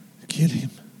kill him,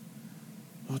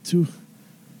 or to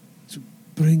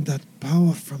bring that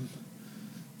power from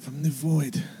the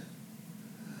void.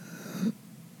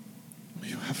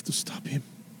 You have to stop him.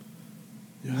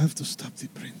 You have to stop the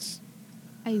prince.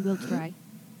 I will try.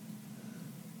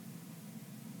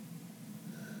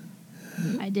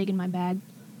 I dig in my bag,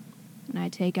 and I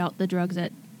take out the drugs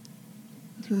that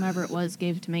whomever it was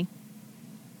gave to me.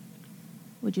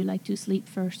 Would you like to sleep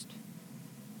first?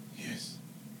 Yes.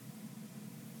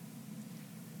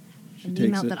 And the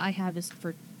amount that I have is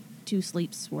for 2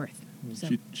 sleeps worth. So.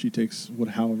 She takes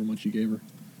however much you gave her,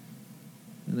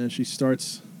 and then she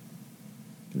starts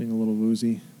getting a little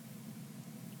woozy.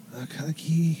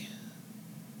 Akagi,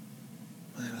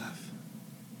 my love,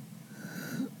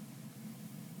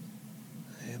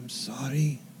 I am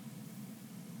sorry.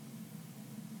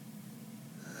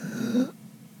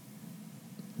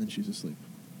 And she's asleep.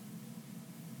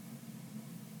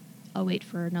 I'll wait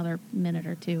for another minute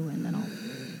or 2, and then I'll...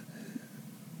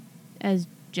 As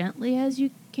gently as you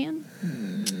can?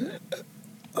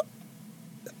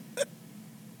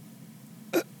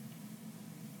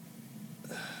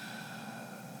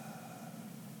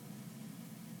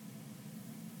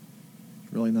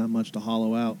 Really not much to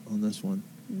hollow out on this one.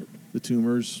 Nope. The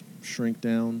tumors shrink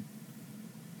down,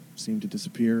 seem to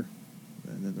disappear,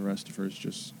 and then the rest of her is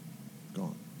just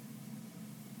gone.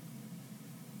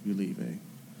 You leave a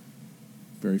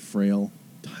very frail,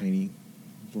 tiny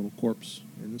little corpse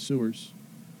in the sewers,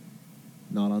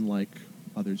 not unlike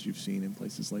others you've seen in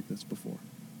places like this before.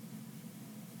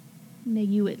 May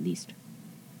you at least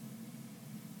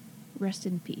rest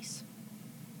in peace.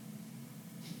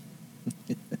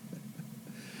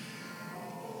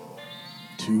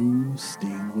 Two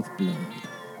stained with blood.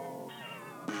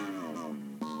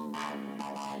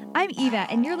 I'm Eva,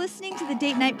 and you're listening to the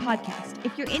Date Night Podcast.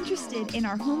 If you're interested in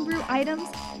our homebrew items,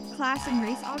 class and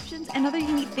race options, and other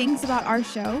unique things about our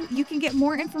show, you can get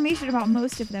more information about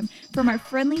most of them from our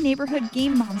friendly neighborhood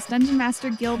Game Moms Dungeon Master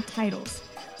Guild titles.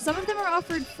 Some of them are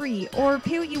offered free or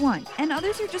pay what you want, and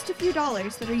others are just a few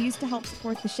dollars that are used to help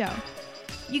support the show.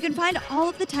 You can find all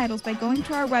of the titles by going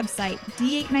to our website,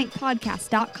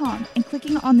 d8nightpodcast.com, and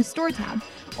clicking on the store tab,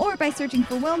 or by searching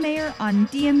for Will Mayer on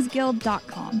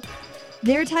dmsguild.com.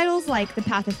 There are titles like The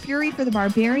Path of Fury for the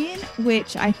Barbarian,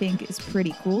 which I think is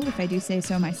pretty cool, if I do say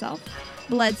so myself.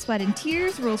 Blood, Sweat, and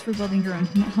Tears, Rules for Building Your Own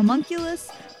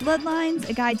Homunculus. Bloodlines,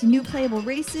 A Guide to New Playable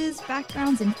Races,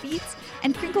 Backgrounds, and Feats.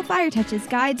 And Crinkle Fire Touches,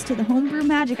 Guides to the Homebrew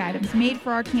Magic Items made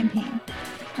for our campaign.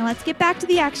 Now let's get back to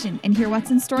the action and hear what's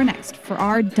in store next for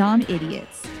our dumb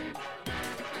idiots.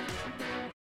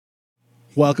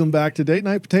 Welcome back to Date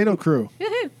Night Potato Crew.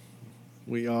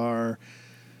 We are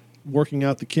working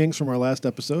out the kinks from our last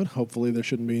episode. Hopefully there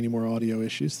shouldn't be any more audio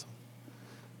issues.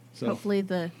 So Hopefully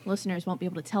the listeners won't be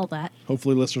able to tell that.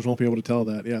 hopefully listeners won't be able to tell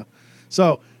that, yeah.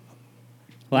 So,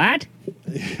 What?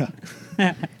 yeah.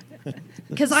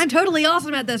 Because I'm totally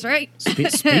awesome at this, right?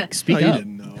 Speak Oh, you up.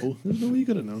 didn't know. There's no way you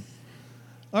could have known.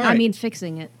 All right. I mean,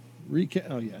 fixing it. Recap.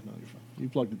 Oh, yeah, no, you're fine. You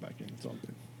plugged it back in. It's all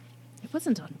good. It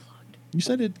wasn't unplugged. You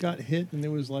said it got hit and it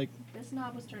was like, This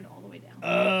knob was turned all the way down.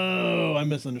 oh, I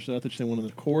misunderstood. I thought you said one of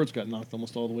the cords got knocked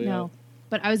almost all the way No, out.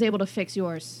 but I was able to fix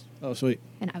yours, Oh, sweet.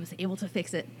 and I was able to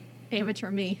fix it.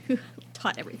 Amateur me, who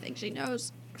taught everything she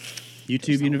knows.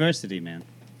 YouTube University, man.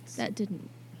 That didn't.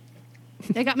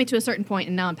 They got me to a certain point,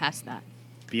 and now I'm past that.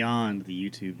 Beyond the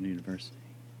YouTube University.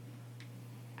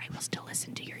 I will still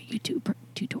listen to your YouTube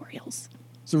tutorials.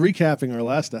 So recapping our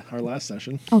last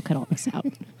session, I'll cut all this out.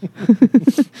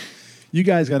 you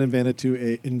guys got invented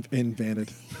to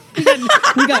invented.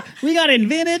 We got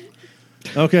invented.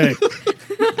 Okay,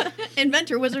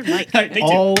 Inventor Wizard Mike.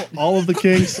 all of the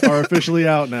kinks are officially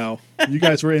out now. You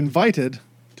guys were invited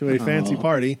to a fancy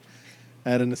party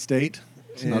at an estate.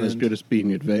 It's not as good as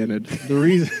being advantage.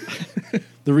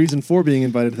 The reason for being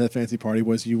invited to that fancy party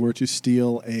was you were to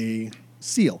steal a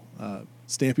seal,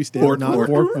 Stampy stamp, Fork, not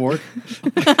fork. fork.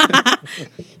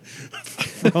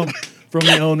 from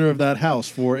the owner of that house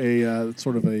for a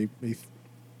sort of a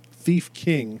thief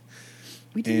king.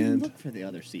 We didn't even And- look for the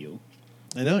other seal.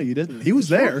 I know you didn't. He was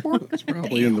there. It's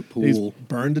probably in the He's pool.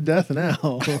 burned to death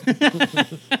now.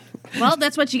 Well,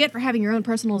 that's what you get for having your own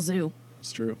personal zoo.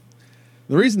 It's true.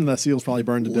 The reason that seal's probably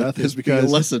burned to death is Be a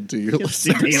because lesson to your It's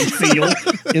the listeners. damn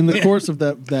seal. in the course of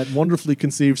that wonderfully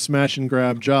conceived smash and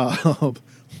grab job,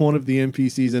 one of the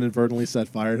NPCs inadvertently set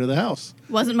fire to the house.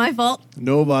 Wasn't my fault.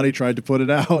 Nobody tried to put it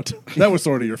out. That was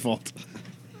sort of your fault.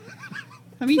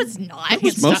 I mean, It was not. can't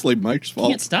It's mostly Mike's Stop,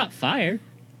 can't fault. stop fire.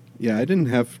 Yeah, I didn't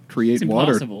have create It's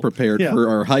water impossible. prepared Yeah. for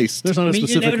our heist. There's not a I mean,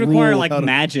 specific that would require rule like how to-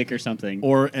 magic or something.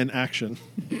 or an action.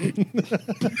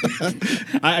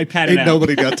 I pat it Ain't out.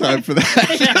 nobody got time for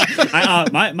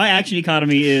that. my action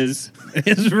economy is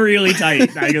really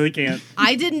tight. I really can't.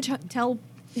 I didn't tell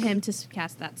him to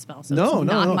cast that spell, so No, it's no,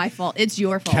 not no. my fault. It's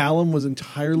your fault. Callum was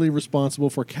entirely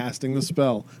responsible for casting the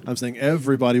spell. I'm saying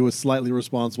everybody was slightly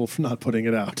responsible for not putting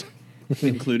it out,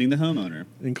 Including the homeowner.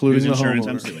 including whose the insurance homeowner.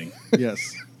 I'm suing.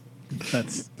 Yes,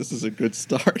 that's This is a good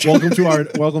start.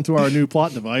 welcome to our new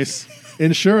plot device,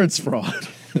 insurance fraud.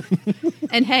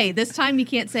 And hey, this time you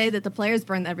can't say that the players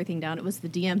burned everything down. It was the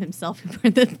DM himself who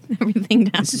burned everything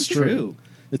down. This is true.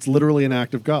 It's literally an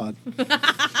act of God.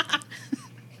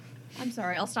 I'm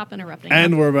sorry. I'll stop interrupting.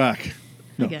 And we're back.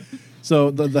 No. Again. So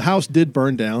the house did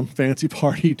burn down. Fancy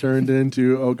party turned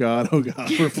into oh god,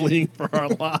 we're fleeing for our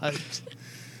lives.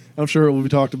 I'm sure it will be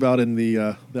talked about in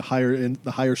the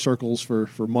higher circles for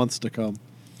months to come.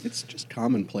 It's just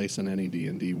commonplace in any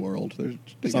D&D world. They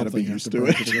got to Something be has used to to burn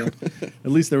it. the ground.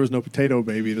 At least there was no potato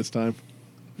baby this time.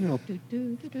 Well,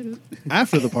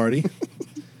 After the party,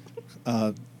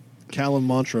 Callum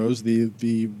Montrose,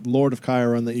 the Lord of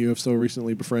Chiron that you have so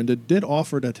recently befriended, did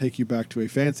offer to take you back to a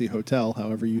fancy hotel.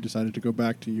 However, you decided to go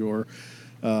back to your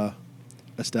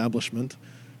establishment,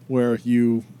 where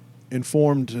you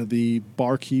informed the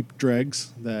barkeep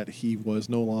Dregs that he was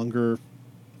no longer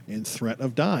in threat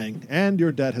of dying, and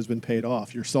your debt has been paid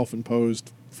off. Your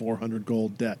self-imposed 400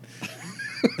 gold debt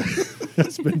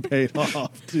has been paid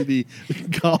off to the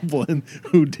goblin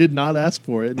who did not ask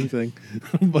for anything.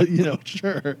 But,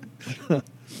 sure.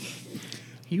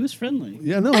 He was friendly.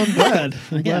 Yeah, no, I'm glad.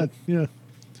 I'm Yeah. glad. Yeah.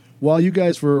 While you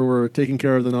guys were taking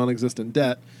care of the non-existent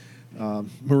debt,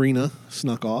 Marina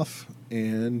snuck off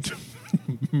and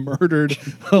murdered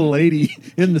a lady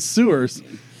in the sewers.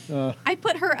 I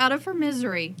put her out of her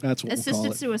misery. That's what we'll Assisted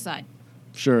call it. suicide.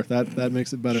 Sure, that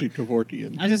makes it better. she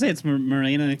Kevorkian. I was gonna say it's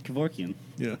Marina Kevorkian.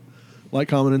 Yeah. Like,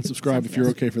 comment, and subscribe if you're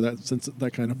okay for that, since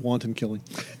that kind of wanton killing.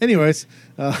 Anyways,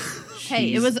 Hey,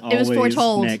 it She's was always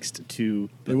foretold. next to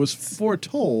it was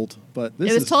foretold, but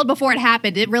this It was is, told before it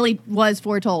happened. It really was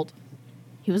foretold.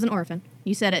 He was an orphan.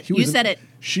 You said it. he You was- said it.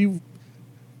 She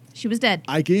She was dead.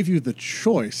 I gave you the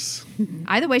choice.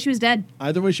 Either way, she was dead.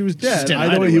 Either way, she was dead. Still,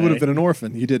 Either way, either he would way. have been an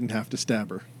orphan. You didn't have to stab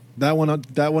her. That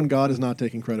one, God is not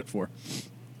taking credit for.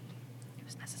 It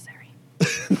was necessary.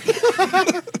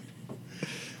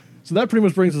 So that pretty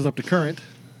much brings us up to current.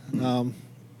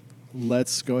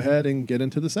 Let's go ahead and get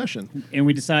into the session. and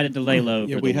we decided to lay low.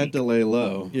 Yeah, for we the had week. to lay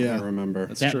low. Yeah. I remember.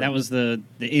 That's true. That was the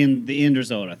end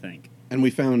result, I think. And we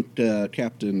found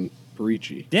Captain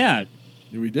Perici. Yeah,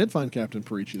 We did find Captain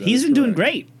Perici. That he's is been doing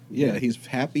correct. great. Yeah, he's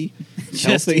happy,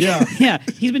 Just- healthy. Yeah. Yeah,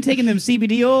 he's been taking them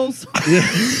CBD oils.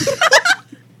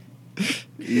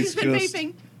 He's been just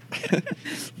vaping.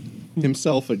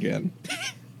 himself again.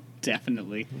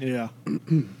 Definitely. Yeah.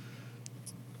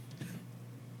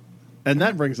 And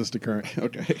that brings us to current.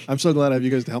 Okay. I'm so glad I have you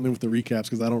guys to help me with the recaps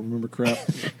because I don't remember crap.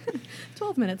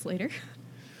 12 minutes later.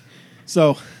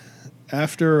 So,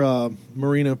 after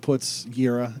Marina puts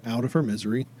Gira out of her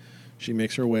misery, she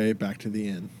makes her way back to the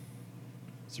inn.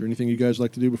 Is there anything you guys would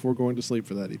like to do before going to sleep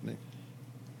for that evening?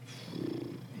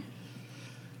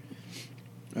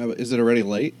 Is it already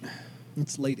late?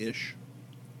 It's late-ish.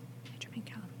 Edgerman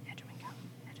Callum. Edgerman Callum.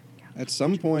 Edgerman Callum. At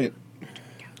some point,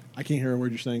 I can't hear a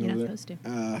word you're saying You're over not there. supposed to.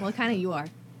 Uh, Well, kind of you are.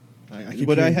 I keep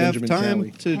would I hearing have Benjamin time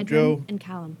Calley. to Edgerman go? and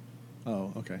Callum.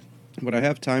 Oh, okay. Would I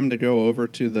have time to go over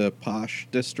to the Posh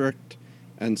district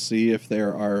and see if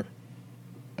there are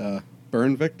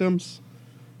burn victims?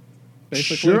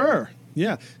 Basically? Sure.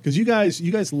 Yeah, because you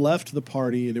guys left the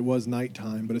party and it was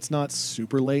nighttime, but it's not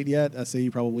super late yet. I say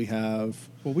you probably have.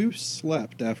 Well, we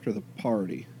slept after the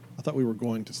party. I thought we were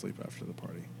going to sleep after the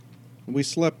party. We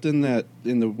slept in the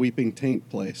Weeping Taint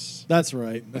place That's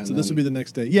right. And This then- would be the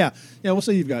next day. Yeah. We'll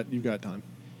say you've got time.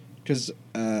 because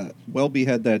Welby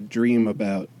had that dream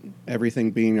about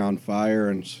everything being on fire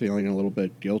and feeling a little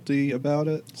bit guilty about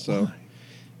it. So Why?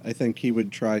 I think he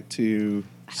would try to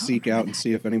seek out and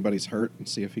see if anybody's hurt and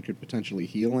see if he could potentially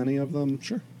heal any of them.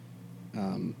 Sure.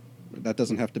 That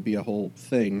doesn't have to be a whole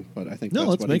thing, but I think No, that's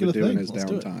let's what make he it would a do in thing. his Let's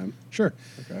do it. downtime. Sure.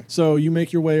 Okay. So you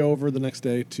make your way over the next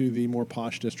day to the more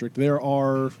posh district. There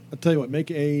are, I'll tell you what, make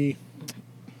a,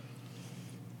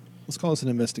 let's call this an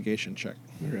investigation check.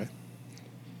 Okay.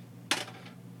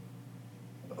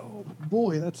 Oh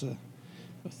boy, that's a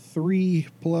 3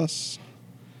 plus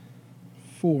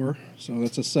 4, so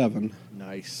that's a 7.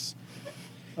 Nice.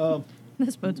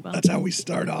 This bodes well. That's how we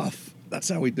start off. That's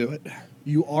how we do it.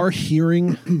 You are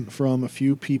hearing from a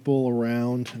few people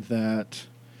around that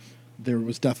there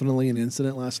was definitely an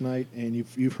incident last night, and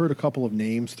you've heard a couple of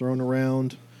names thrown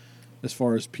around as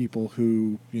far as people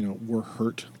who, you know, were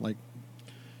hurt, like,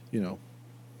 you know,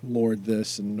 Lord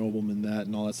this and Nobleman that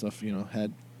and all that stuff, you know,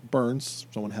 had burns.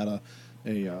 Someone had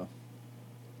a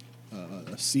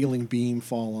ceiling beam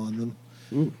fall on them.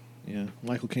 Ooh. Yeah,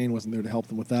 Michael Caine wasn't there to help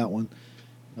them with that one.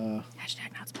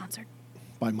 Hashtag not sponsored.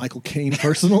 By Michael Caine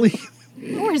personally.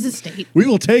 Or his estate. We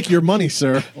will take your money,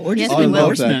 sir. Or Yes, just we I will. love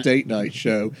endorsement. that date night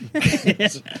show.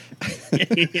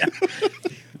 Yeah.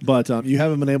 But you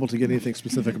haven't been able to get anything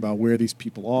specific about where these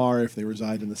people are, if they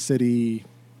reside in the city.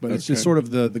 But it's just Okay. sort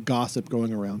of the gossip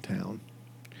going around town.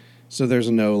 So there's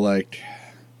no, like,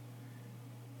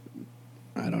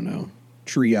 I don't know,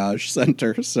 triage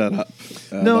center set up.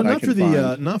 No, that I not can for the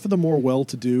find. not for the more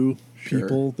well-to-do Sure.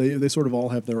 people. They sort of all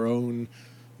have their own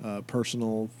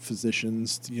personal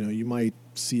physicians. You know, you might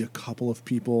see a couple of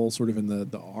people sort of in the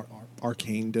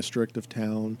arcane district of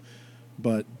town,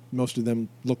 but most of them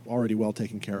look already well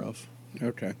taken care of.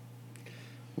 Okay.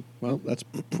 Well, that's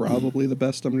probably the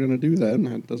best I'm going to do then.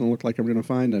 It doesn't look like I'm going to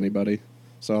find anybody.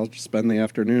 So I'll just spend the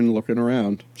afternoon looking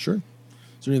around. Sure.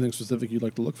 Is there anything specific you'd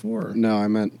like to look for? Or? No, I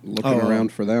meant looking Oh,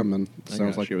 around for them, and it I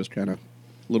sounds like gotcha. it was kind of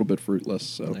a little bit fruitless.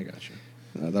 So I got you.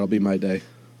 that'll be my day.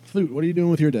 Flute, what are you doing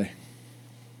with your day?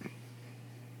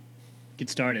 Get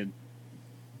started.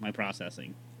 My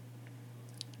processing.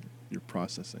 You're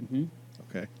processing. Mhm.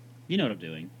 Okay. You know what I'm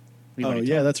doing. We've Oh, already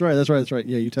yeah, talked. that's right.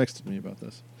 Yeah, you texted me about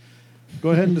this.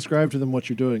 Go ahead and describe to them what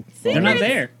you're doing. They're not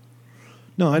there.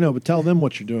 No, I know, but tell them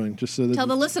what you're doing, just so that Tell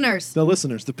the listeners. the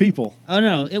listeners, the people. Oh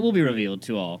no, it will be revealed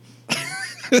to all.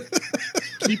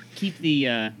 keep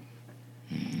the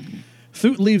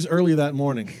Thute leaves early that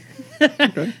morning.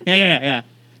 yeah.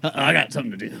 I got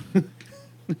something to do.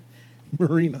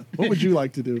 Marina, what would you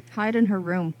like to do? Hide in her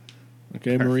room.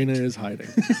 Okay, Marina is hiding.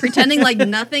 Pretending like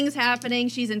nothing's happening.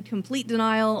 She's in complete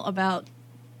denial about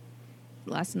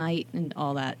last night and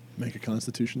all that. Make a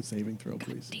Constitution saving throw,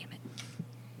 please. Damn it.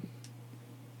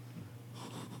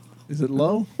 Is it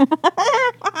low? Is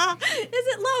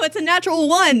it low? It's a natural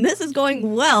 1. This is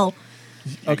going well.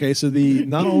 Okay, so the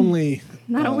not only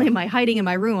Not only am I hiding in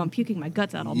my room, I'm puking my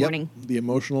guts out all Yep, morning. the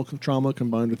emotional trauma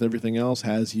combined with everything else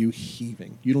has you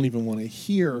heaving. You don't even want to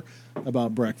hear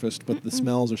about breakfast, but the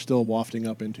smells are still wafting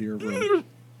up into your room.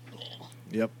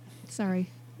 Yep. Sorry.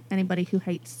 Anybody who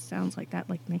hates sounds like that,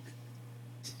 like me.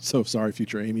 So sorry,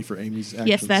 future Amy, for Amy's actions.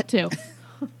 Yes, that too.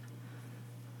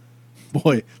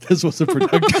 Boy, this was a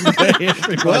productive day.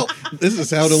 everyone. Well, this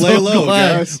is how to So lay low,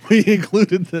 glad guys. We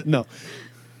included the no.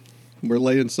 We're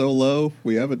laying so low,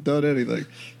 we haven't done anything.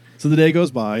 So the day goes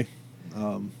by,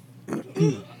 of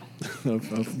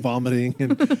vomiting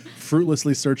and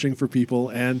fruitlessly searching for people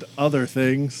and other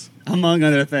things. Among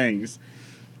other things.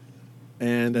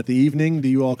 And at the evening, do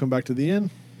you all come back to the inn?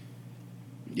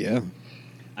 Yeah.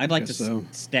 I'd like to Guess so.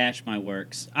 stash my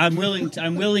works. I'm willing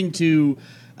to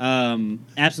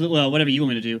absolutely, well, whatever you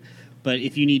want me to do. But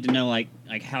if you need to know like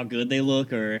how good they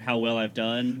look or how well I've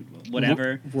done,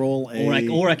 whatever, Roll a.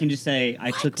 or I can just say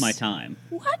I took What? my time.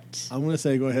 What? I'm going to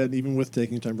say go ahead, even with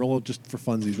taking time, roll just for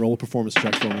funsies. Roll a performance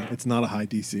check for me. It's not a high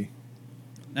DC.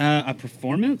 A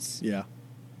performance? Yeah.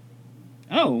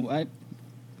 Oh,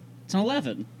 it's an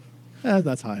 11.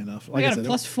 That's high enough. Like I got said, a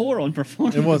 +4 on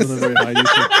performance. it wasn't a very high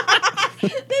DC.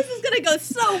 This is going to go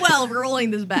so well rolling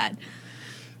this bad.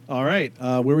 All right.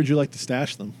 Where would you like to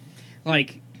stash them?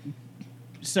 Like,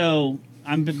 so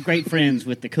I'm great friends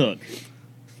with the cook.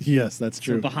 Yes, that's So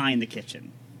true. behind the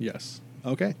kitchen. Yes.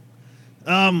 Okay.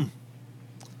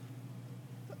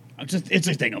 It's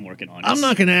a thing I'm working on. I'm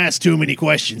not going to ask too many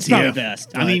questions It's not the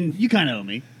best. I but- mean, you kind of owe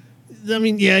me. I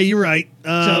mean, yeah, you're right.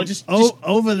 So just-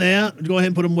 over there, go ahead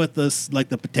and put them with this, like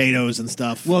the potatoes and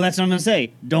stuff. Well, that's what I'm gonna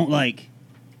say. Don't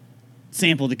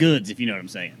sample the goods, if you know what I'm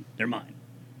saying. They're mine.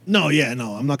 no,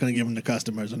 I'm not going to give them to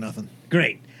customers or nothing.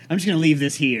 Great. I'm just gonna leave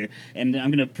this here, and I'm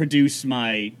gonna produce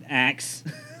my axe,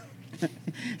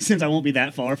 since I won't be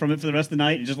that far from it for the rest of the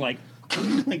night, and just like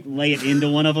lay it into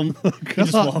one of them, and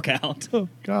just God. walk out. Oh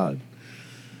God.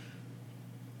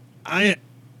 I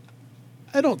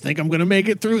I don't think I'm going to make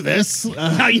it through this.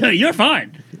 No, you're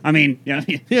fine. I mean, yeah,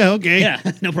 Yeah, okay. yeah,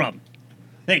 no problem.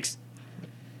 Thanks.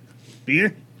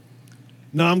 Beer?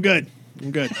 No, I'm good.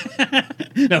 I'm good.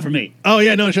 No, for me. Oh,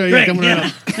 yeah, no, sure. Yeah, Great, coming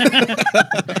right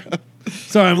up.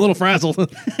 Sorry, I'm a little frazzled. Don't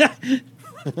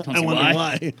I say wonder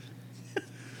why.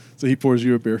 So he pours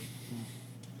you a beer.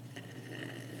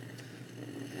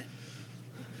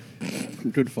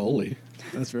 Good Foley.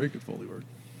 That's very good Foley work.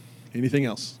 Anything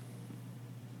else?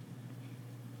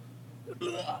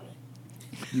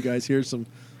 You guys hear some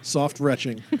soft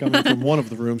retching coming from one of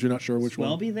the rooms. You're not sure which one.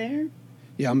 Welby there?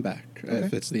 Yeah, I'm back. Okay.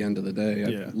 If it's the end of the day, I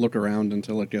Yeah. look around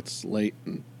until it gets late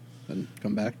and then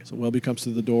come back. So Welby comes to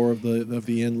the door of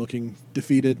the inn, looking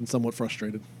defeated and somewhat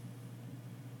frustrated.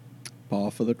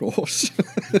 Par for the course.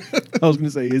 I was going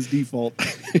to say his default.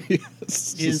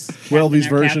 Yes. Is Welby's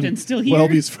Captain, our version. captain still here?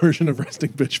 Welby's version of resting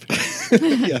bitch face.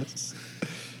 Yes.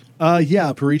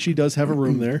 Yeah, Perici does have a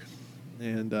room there,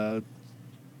 and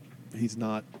he's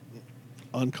not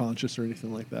unconscious or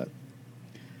anything like that.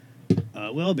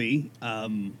 Welby,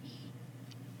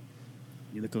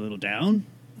 you look a little down.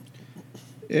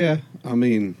 Yeah, I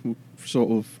mean, we've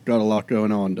sort of got a lot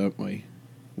going on, don't we?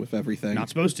 With everything. Not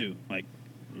supposed to. Like,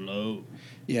 low.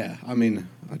 Yeah, I mean,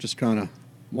 I just kind of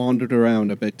wandered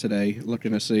around a bit today,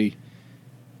 looking to see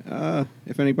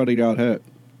if anybody got hurt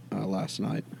last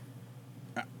night.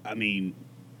 I mean,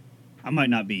 I might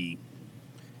not be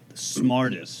the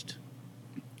smartest.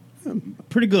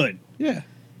 Pretty good. Yeah,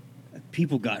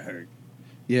 People got hurt.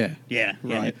 yeah, Yeah.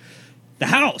 right. The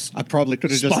house. I probably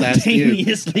could have just asked you.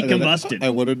 Spontaneously combusted. I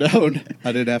would have known.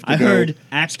 I didn't have to I go. heard It's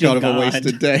act kind of of a God.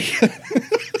 wasted day.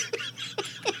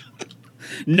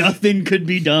 Nothing could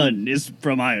be done, is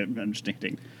from my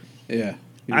understanding. Yeah.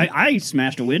 I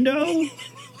smashed a window.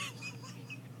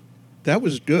 That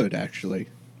was good, actually.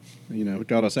 You know, it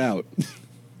got us out.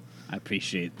 I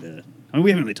appreciate the. I mean, we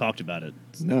haven't really talked about it.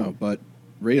 No, but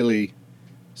really,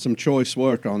 some choice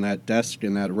work on that desk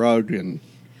and that rug and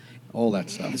all that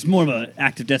stuff. It's more of an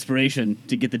act of desperation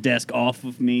to get the desk off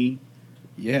of me.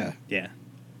 Yeah, Yeah.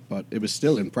 but it was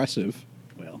still impressive,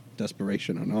 Well,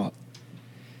 desperation or not.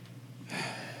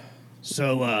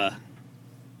 so,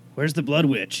 where's the Blood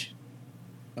Witch?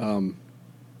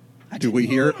 Do we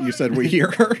hear? You said we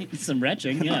hear her? Some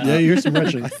retching, yeah. Yeah, you hear some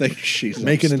retching. I think she's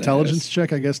Make an upstairs. intelligence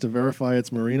check, I guess, to verify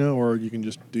it's Marina, or you can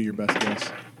just do your best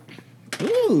guess.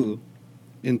 Ooh.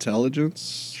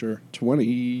 Intelligence? Sure.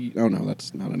 20. Oh, no,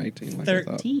 that's not an 18. Like I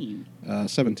thought. 13.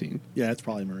 17. Yeah, it's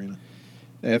probably Marina.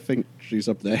 I think she's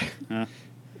up there,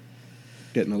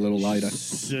 getting a little lighter.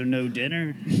 So, no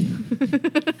dinner?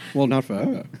 Well, not for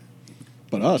her,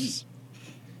 but us.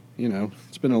 You know,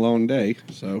 it's been a long day,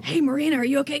 so. Hey, Marina, are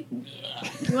you okay?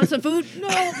 You want some food? No.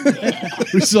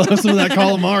 We still have some of that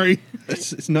calamari.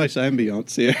 It's nice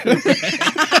ambiance here.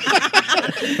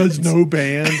 There's no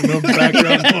band, no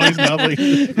background noise, nothing.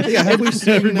 Yeah, have we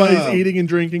seen, Everybody's eating and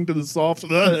drinking to the soft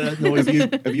noise.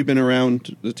 Have you been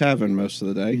around the tavern most of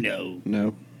the day? No.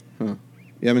 No? Huh.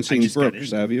 You haven't seen just got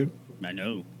Brooks, in. have you? I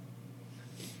know.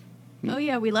 Oh,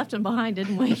 yeah, we left him behind,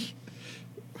 didn't we?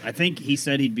 I think he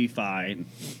said he'd be fine.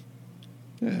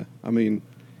 Yeah. I mean,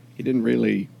 he didn't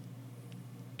really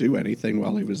do anything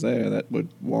while he was there that would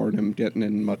warrant him getting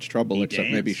in much trouble, He except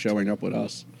maybe danced. showing up with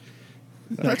us.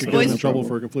 That could get him in trouble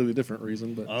for a completely different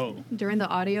reason, but Oh. During the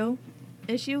audio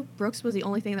issue, Brooks was the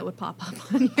only thing that would pop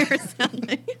up on your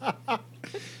sounding.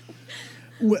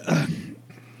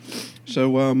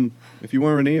 So, if you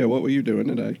weren't here, what were you doing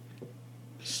today?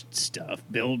 Stuff.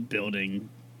 Building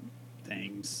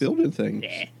things. Building things.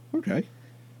 Yeah. Okay.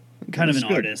 Kind of That's an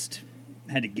good. artist.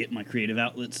 Had to get my creative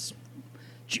outlets,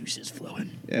 juices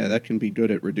flowing. Yeah, that can be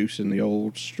good at reducing the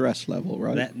old stress level,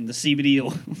 right? That and the CBD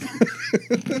oil.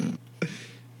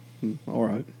 All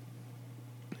right.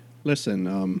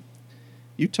 Listen,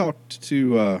 you talked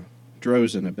to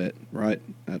Drozen a bit, right?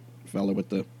 That fella with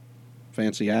the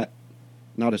fancy hat.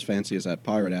 Not as fancy as that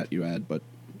pirate hat you had, but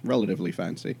relatively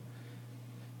fancy.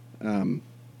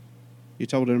 You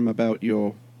told him about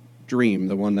your dream,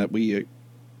 the one that we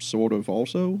sort of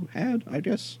also had, I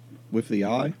guess, with the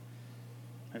eye.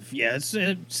 Yeah, it's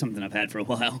something I've had for a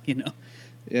while, you know.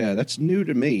 Yeah, that's new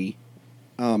to me.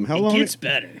 How It long? gets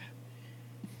better.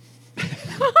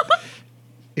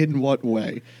 In what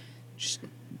way? Just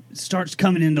starts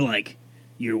coming into like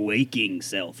your waking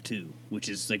self too, which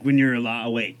is like when you're a lot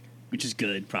awake, which is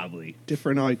good probably.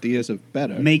 Different ideas of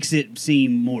better. Makes it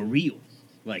seem more real.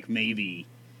 Like maybe.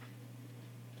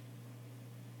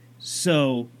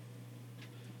 So,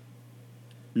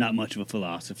 not much of a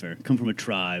philosopher. Come from a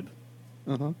tribe.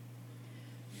 Uh-huh.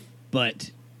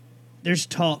 But there's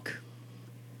talk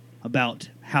about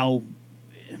how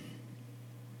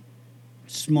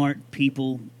smart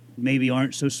people maybe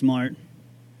aren't so smart,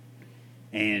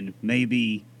 and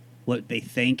maybe what they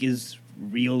think is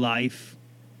real life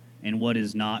and what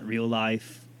is not real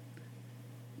life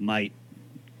might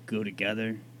go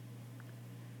together.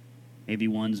 Maybe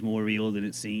one's more real than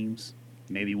it seems.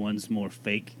 Maybe one's more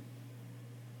fake.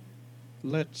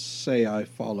 Let's say I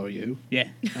follow you. Yeah.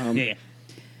 Yeah.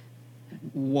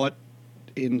 What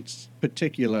in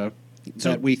particular So-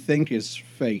 that we think is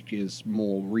fake is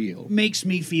more real? Makes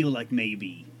me feel like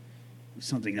maybe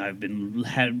something I've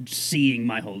been seeing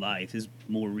my whole life is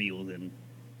more real than.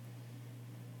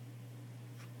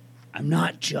 I'm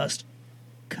not just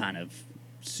kind of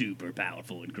super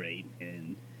powerful and great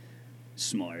and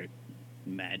smart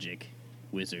magic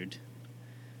wizard.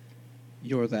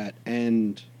 You're that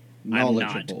and I'm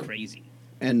knowledgeable not crazy.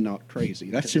 and not crazy.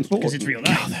 That's Because important. it's real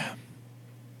life.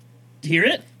 Hear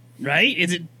it? Right?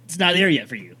 It's not there yet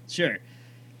for you. Sure.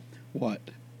 What?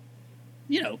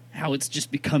 You know, how it's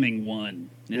just becoming one.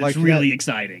 And Like it's really that-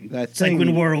 exciting. that It's like when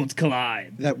thing- worlds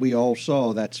collide. That we all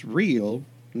saw that's real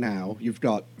now. You've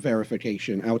got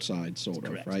verification outside, sort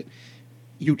Correct. of, right?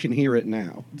 You can hear it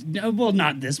now. No, well,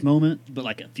 not this moment, but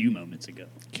like a few moments ago.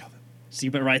 Kill them. See,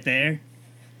 but right there?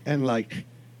 And, like,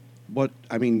 what,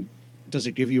 I mean, does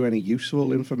it give you any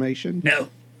useful information? No.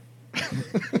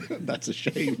 That's a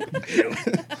shame.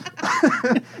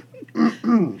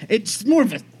 It's more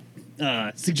of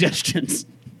a suggestions.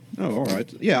 Oh, all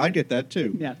right. Yeah, I get that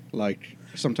too. Yeah. Like,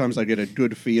 sometimes I get a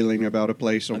good feeling about a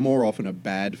place, or more often a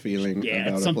bad feeling Yeah,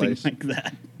 about it's a something place. like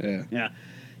that. Yeah. Yeah.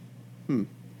 Hmm.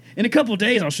 In a couple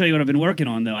days, I'll show you what I've been working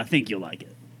on, though. I think you'll like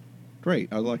it.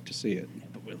 Great. I'd like to see it. Yeah,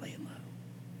 but we're laying low.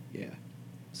 Yeah.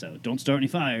 So don't start any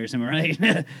fires, am I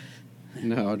right?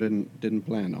 No, I didn't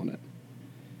plan on it.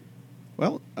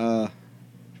 Well, I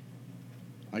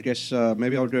guess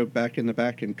maybe I'll go back in the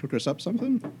back and cook us up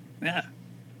something. Yeah.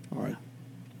 All right.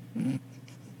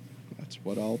 That's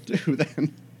what I'll do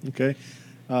then. Okay.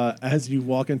 As you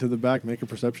walk into the back, make a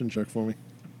perception check for me.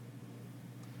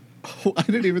 Oh, I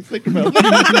didn't even think about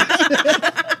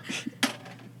that.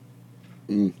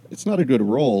 It's not a good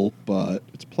roll, but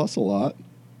it's plus a lot.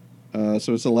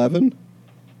 So it's 11.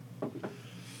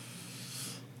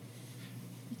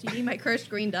 Do you need my cursed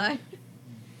green die?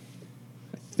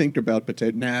 Think about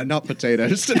potato. Nah, not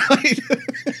potatoes tonight.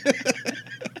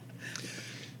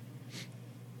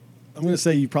 I'm going to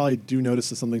say you probably do notice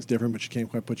that something's different, but you can't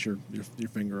quite put your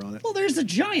finger on it. Well, there's a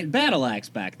giant battle axe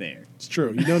back there. It's true.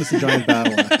 You notice a giant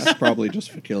battle axe. That's probably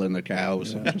just for killing the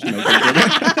cows. Yeah. Just making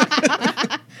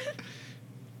dinner.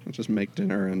 I'll just make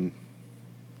dinner and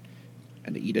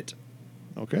eat it,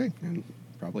 Okay. and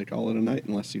probably call it a night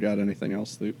unless you got anything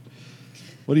else, Luke.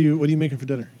 What are you making for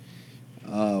dinner?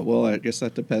 Well, I guess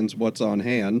that depends what's on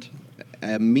hand.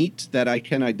 Meat that I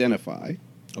can identify,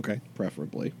 Okay.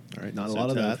 preferably. All right. Not a So lot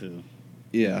of that. tofu.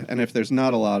 Yeah, and if there's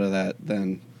not a lot of that,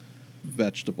 then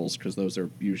vegetables, because those are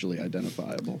usually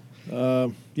identifiable.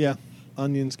 Yeah.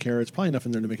 Onions, carrots, probably enough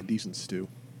in there to make a decent stew.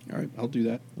 All right, I'll do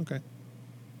that. Okay.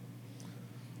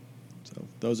 So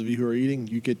those of you who are eating,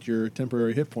 you get your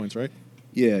temporary hit points, right?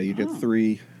 Yeah, you get Oh.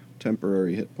 3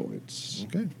 temporary hit points.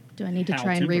 Okay. Do I need to How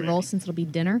try and temporary? re-roll since it'll be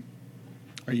dinner?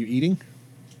 Are you eating? Do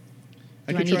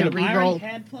I could need try to to- re- I Reroll already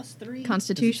had +3.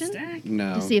 Constitution? Does it stack?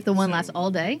 No. To see if the one So- lasts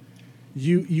all day?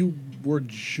 You were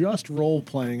just role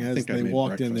playing as think I they made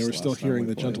walked in. They were breakfast still last time hearing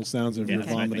we the gentle played. sounds of Yeah, your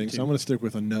that's what I vomiting. think, So I'm too. going to stick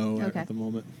with a no Okay. at the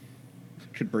moment.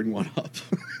 Could bring one up.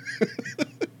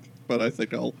 But I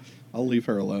think I'll leave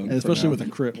her alone. And for especially now. with a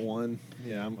crit one.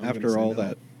 Yeah. I'm gonna After say all no.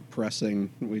 that pressing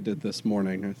we did this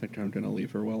morning, I think I'm going to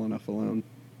leave her well enough alone.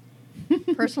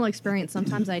 Personal experience,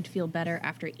 sometimes I'd feel better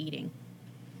after eating.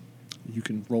 You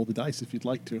can roll the dice if you'd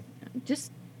like to.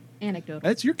 Just anecdotal.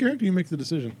 That's your character. You make the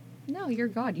decision. No, you're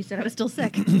God. You said I was still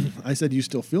sick. I said you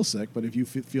still feel sick, but if you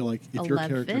feel like if your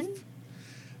character 11?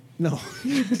 no,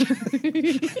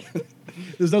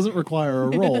 this doesn't require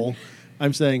a roll.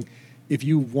 I'm saying if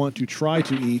you want to try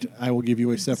to eat, I will give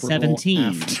you a separate 17. roll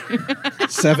after.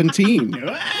 17.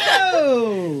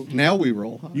 Whoa! Now we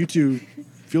roll. You two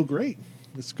feel great.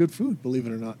 It's good food, believe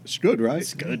it or not. It's good, right?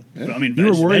 It's good. Yeah. I mean, You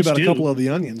were veg- worried veg about a too. couple of the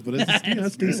onions, but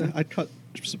it's decent. I cut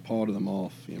just a part of them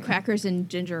off. You know. Crackers and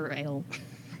ginger ale.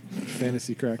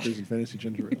 Fantasy crackers and fantasy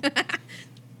ginger ale.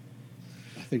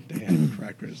 I think they had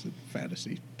crackers in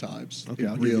fantasy times. Okay, Yeah,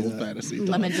 I'll give you real that. fantasy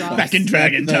Lemon times. drops. Back in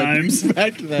Dragon Back then. times.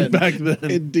 Back then. Back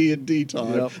then. In D&D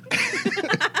time. Yep.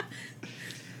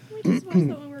 We just watched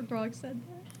that one where Grog said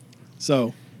that.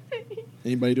 So,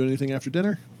 anybody doing anything after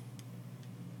dinner?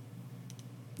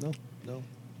 No.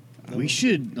 We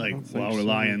should, I like, don't think while we're so.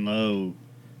 lying low,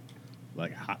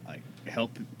 like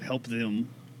help them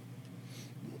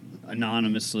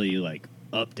anonymously, like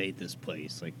update this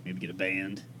place? Like maybe get a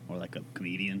band or like a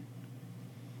comedian,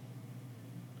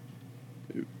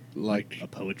 Like a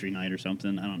poetry night or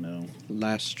something. I don't know.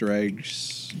 Last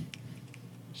Dregs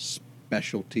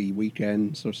specialty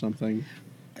weekends or something.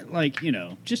 Like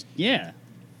just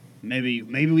maybe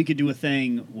we could do a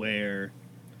thing where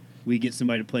we get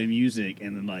somebody to play music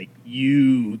and then like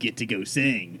you get to go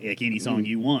sing like any song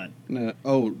you want. No,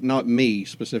 not me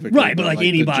specifically. Right, but like the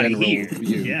anybody general here.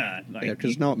 view. Yeah, like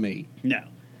because not me, no.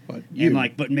 but you. And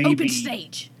like, but maybe Open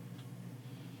stage.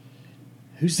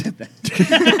 Who said that?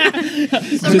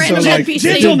 Some random like, NPC.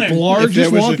 Gentlemen. Blarg if there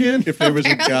just was walk in? if there was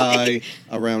a guy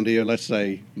around here, let's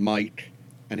say Mike,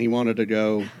 and he wanted to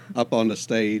go up on the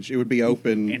stage, it would be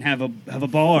open. And have a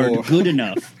bard Or- good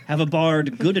enough. Have a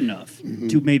bard good enough Mm-hmm.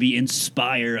 to maybe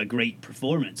inspire a great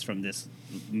performance from this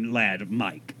lad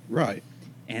Mike, Right.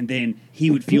 and then he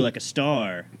would feel like a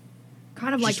star.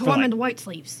 Kind of like Just for, Tormund like-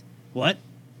 Whitesleeves. What?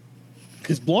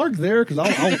 Is Blarg there? Because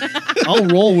I'll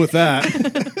roll with that.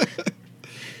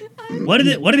 What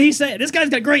did he say? This guy's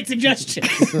got great suggestions.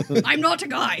 I'm not a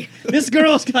guy. This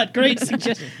girl's got great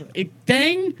suggestions.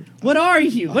 Dang, what are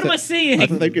you? What am I seeing? I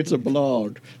think it's a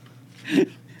blog.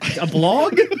 A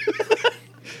blog?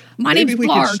 My Maybe name's we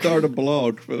could Blarg. start a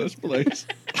blog for this place.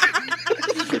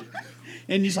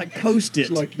 And just like post it.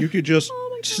 It's like you could just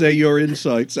say your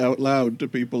insights out loud to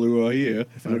people who are here.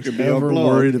 If And I it was could be a ever blog.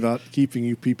 worried about keeping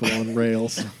you people on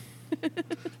rails.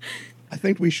 I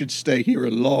think we should stay here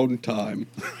a long time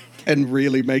and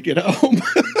really make it home.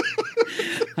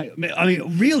 I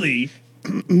mean, really,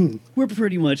 we're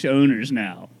pretty much owners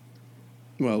now.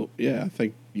 Well, yeah, I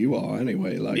think you are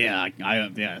anyway. Like, Yeah, so I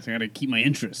got to keep my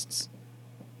interests.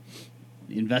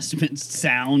 The investments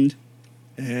sound.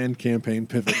 And campaign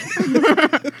pivot.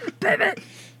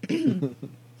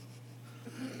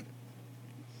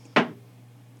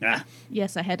 Ah,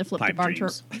 Yes, I had to flip Pipe the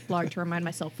dreams. Blarg to remind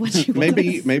myself what she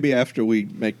was. maybe after we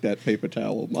make that paper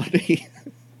towel money.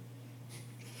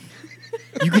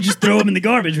 you could just throw them in the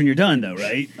garbage when you're done, though,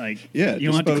 right? Like, Yeah, you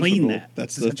don't have to clean disposable. that.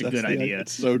 That's That's such a that's good the- idea.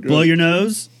 it's so good. Blow your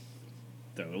nose,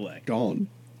 throw it away. Gone.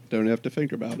 Don't have to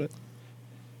think about it.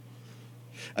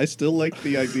 I still like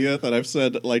the idea that I've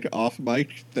said, like, off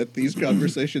mic, that these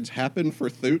conversations happen for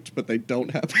Thoot, but they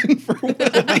don't happen for Will.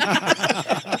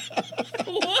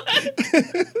 What?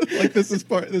 Like, this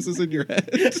is in your head.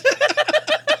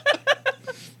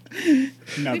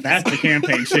 No, that's the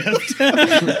campaign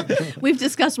shift. We've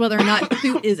discussed whether or not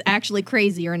Thoot is actually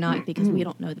crazy or not because we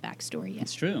don't know the backstory yet.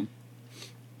 It's true.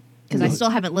 Because I still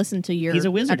haven't listened to your He's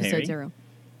a wizard, episode Harry. 0.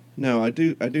 No, I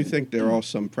do think there are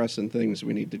some pressing things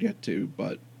we need to get to,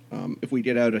 but if we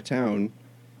get out of town,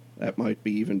 that might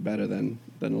be even better than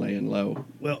laying low.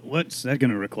 Well, what's that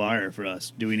going to require for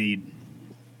us? Do we need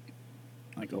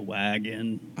like a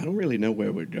wagon, I don't really know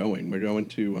where we're going. We're going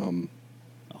to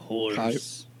a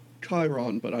horse?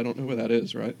 Chiron, but I don't know where that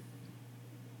is, right?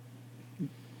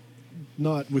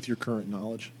 Not with your current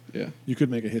knowledge. Yeah. You could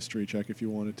make a history check if you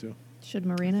wanted to. Should I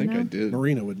Marina think know? I did.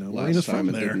 Marina would know. Last Marina's time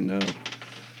from I there. didn't know.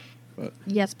 But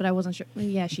Yes, but I wasn't sure. Well,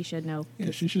 yeah, she should know.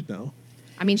 Yeah, she should know.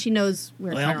 I mean, she knows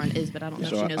where Well- Chiron is, but I don't know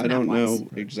if so she knows I don't map-wise. know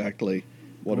exactly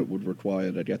what it would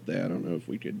require to get there. I don't know if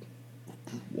we could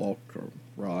walk or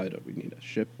ride, or we need a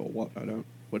ship or what.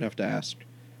 Would have to ask.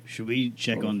 Should we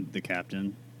check on the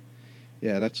captain?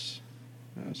 Yeah, that's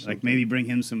Like something. maybe bring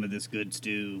him some of this good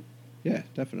stew. Yeah,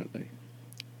 definitely.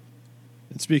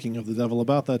 And speaking of the devil,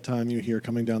 about that time you hear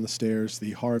coming down the stairs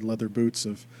the hard leather boots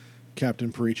of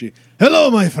Captain Perici. Hello,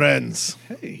 my friends.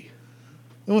 Hey,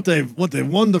 What a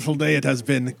wonderful day it has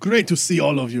been. Great to see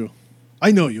all of you.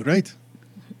 I know you, right?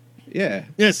 yeah.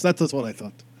 Yes, that was what I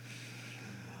thought.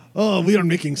 Oh, we are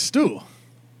making stew.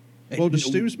 Well, the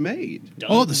stew's made. Done.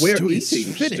 Oh, the We're stew is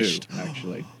eating finished. stew,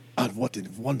 actually. And what a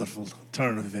wonderful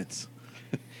turn of events.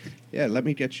 Yeah, let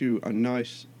me get you a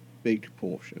nice big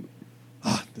portion.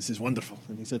 Ah, this is wonderful.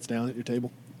 And he sits down at your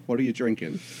table. What are you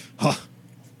drinking? Ah,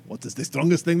 what is the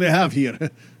strongest thing they have here?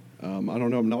 I don't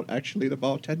know. I'm not actually the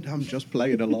bartender. I'm just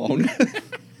playing along.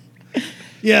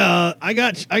 Yeah, I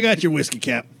got your whiskey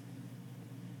cap.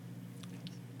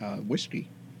 Whiskey.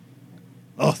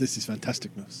 Oh, this is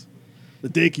fantastic news. The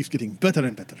day keeps getting better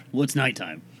and better. What's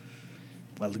nighttime?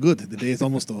 Well, good. The day is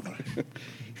almost over.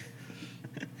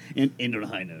 End on a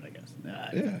high note, I guess.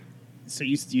 Yeah. So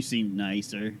you seem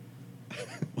nicer.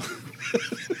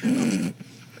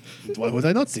 Why would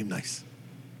I not seem nice?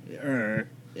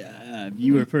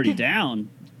 You were pretty down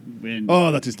when.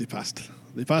 Oh, that is the past.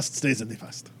 The past stays in the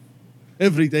past.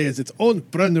 Every day is its own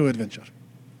brand new adventure.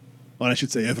 Or I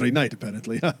should say every night,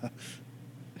 apparently. Can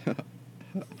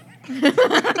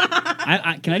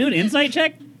I do an insight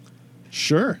check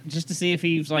Sure. just to see if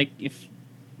he's like if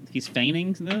He's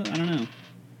feigning, though? I don't know.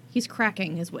 He's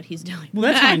cracking, is what he's doing. Well,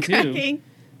 that's fine, too.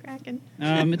 Cracking.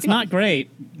 It's not great.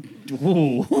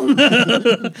 Ooh.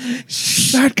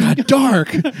 That got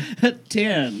dark.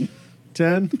 10.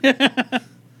 10.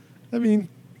 I mean,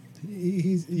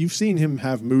 you've seen him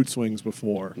have mood swings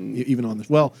before, even on this.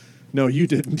 Well, no, you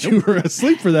didn't. You were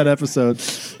asleep for that episode.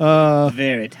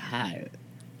 Very tired.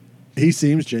 He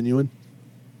seems genuine.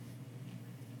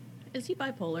 Is he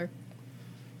bipolar?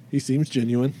 He seems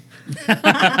genuine.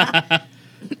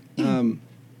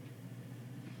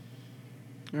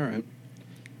 All right.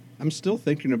 I'm still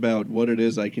thinking about what it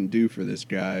is I can do for this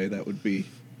guy that would be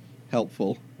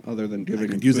helpful, other than I giving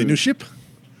him could use a food. new ship.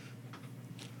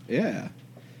 Yeah.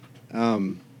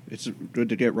 It's good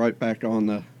to get right back on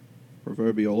the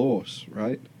proverbial horse,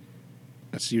 right?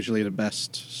 That's usually the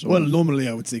best sort Well, of- normally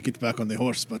I would say get back on the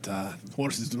horse, but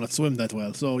horses do not swim that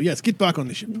well. So, yes, get back on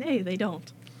the ship. Nay, they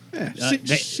don't. Yeah,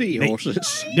 They-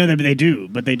 seahorses. No, they do,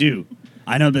 but they do.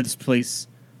 I know this place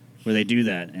where they do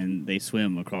that, and they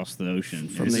swim across the ocean.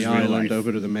 From This the is real island life.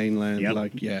 over to the mainland, Yep.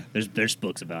 like, yeah. There's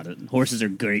books about it. Horses are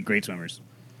great swimmers.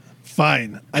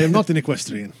 Fine. I am not an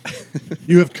equestrian.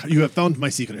 You have found my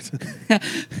secret.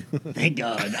 Thank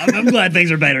God. I'm glad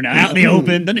things are better now. Out in the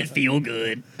open, doesn't it feel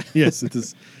good? Yes, it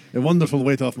is a wonderful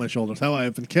weight off my shoulders. How I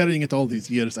have been carrying it all these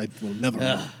years, I will never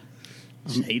know.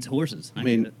 Just hates horses. I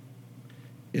mean, get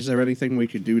is there anything we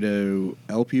could do to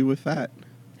help you with that?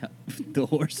 it. The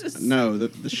horses. No,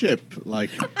 the ship, like,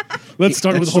 Let's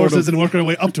start with That's sort horses of- and work our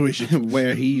way up to a ship.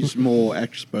 where he's more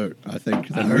expert, I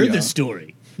think, I than we heard are. this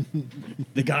story.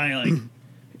 The guy,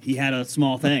 he had a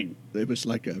small thing, It was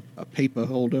like a paper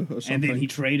holder or something. and then he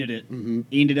traded it. Mhm.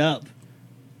 Ended up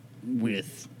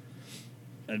with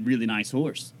a really nice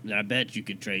horse that I bet you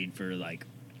could trade for a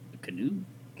canoe.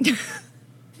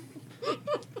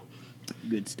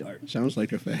 Good start. Sounds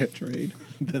like a fair trade.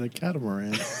 Then a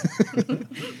catamaran.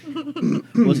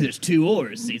 Well, see, there's 2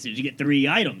 oars, so you get 3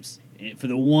 items for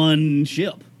the one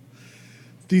ship.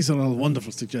 These are all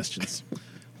wonderful suggestions.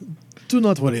 Do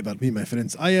not worry about me, my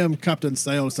friends. I am Captain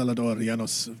Saul Salador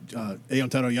Llanos,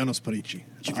 Eontero Llanos Parici.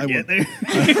 Did you I forget will-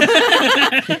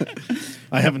 there?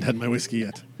 I haven't had my whiskey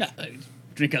yet.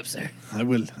 Drink up, sir. I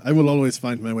will always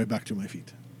find my way back to my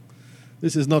feet.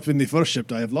 This has not been the first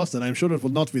ship I have lost, and I am sure it will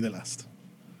not be the last.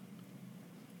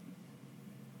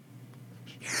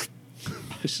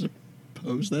 I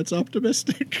suppose that's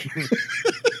optimistic.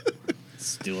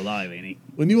 Still alive, ain't he?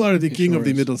 When you are the He king sure of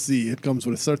the is. Middle Sea, it comes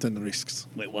with certain risks.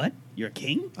 Wait, what? You're a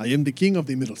king? I am the king of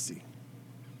the Middle Sea.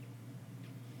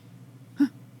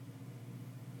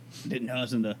 Didn't know I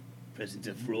was in the presence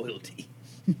of royalty.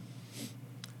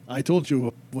 I told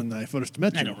you when I first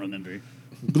met I you. don't remember.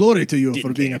 Glory to you for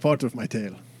Didn't being care. a part of my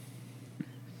tale.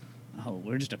 Oh,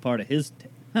 we're just a part of his.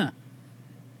 Huh.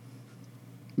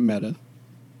 Meta.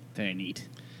 Very neat.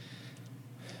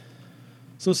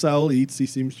 So Saul eats. He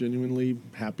seems genuinely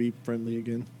happy, friendly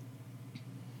again.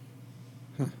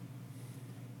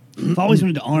 I've always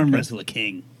wanted to arm wrestle a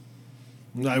king.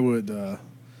 I would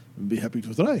be happy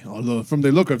to try. Although, from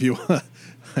the look of you,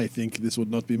 I think this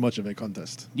would not be much of a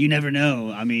contest. You never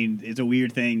know. I mean, it's a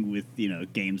weird thing with,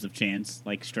 games of chance,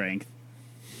 like strength.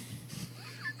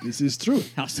 This is true.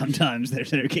 How sometimes there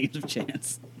are games of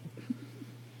chance.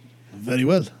 Very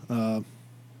well.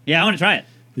 Yeah, I want to try it.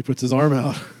 He puts his arm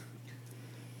out.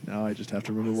 Now I just have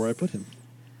to remember where I put him.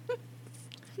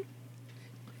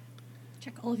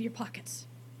 Check all of your pockets.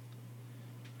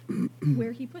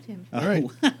 Where he put him. All right.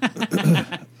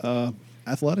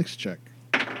 Athletics check.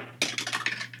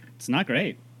 It's not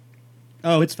great.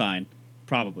 Oh, it's fine.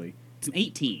 Probably. It's an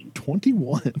 18.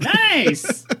 21.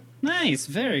 Nice! Nice.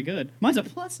 Very good. Mine's a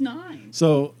 +9.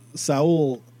 So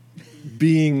Saul,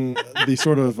 being the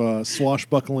sort of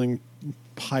swashbuckling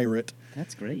pirate,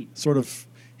 That's great. sort of,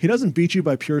 he doesn't beat you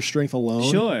by pure strength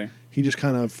alone. Sure. He just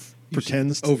kind of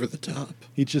pretends. Over the top.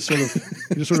 He just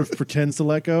sort of pretends to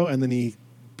let go, and then he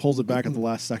pulls it back at the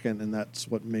last second, and that's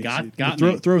what makes Got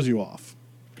me. throws you off.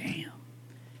 Damn.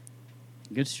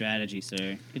 Good strategy,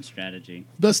 sir. Good strategy.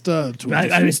 Best to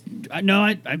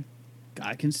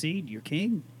I concede. You're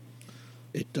king.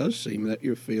 It does seem that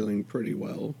you're feeling pretty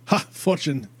well. Ha!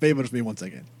 Fortune favors me once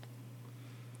again.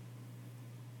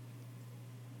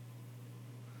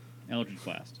 Eldritch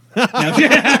Blast.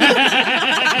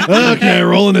 Okay,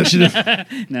 roll initiative.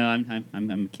 No,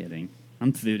 I'm kidding.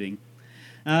 I'm footing.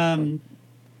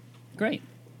 Great.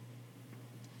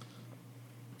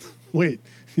 Wait,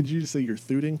 did you just say you're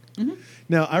thooting?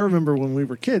 Now, I remember when we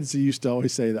were kids, you used to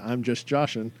always say that I'm just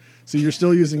Joshin. So you're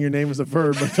still using your name as a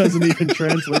verb, but it doesn't even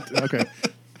translate. Okay.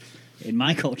 In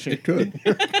my culture, It could.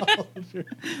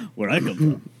 where I come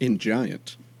from. In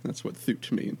giant. That's what thoot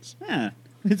means. Yeah.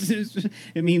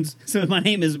 It means, so my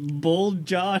name is Bold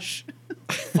Josh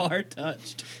Far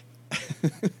Touched.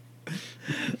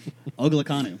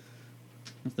 Oglakanu.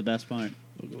 That's the best part.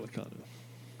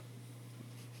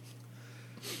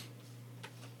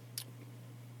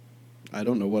 I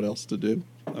don't know what else to do.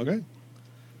 Okay.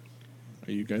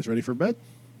 Are you guys ready for bed?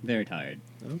 Very tired.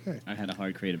 Okay. I had a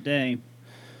hard creative day.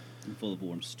 I'm full of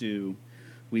warm stew.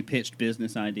 We pitched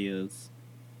business ideas.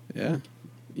 Yeah.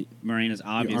 Marina's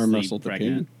arm obviously wrestled the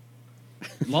pregnant.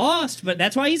 Lost, but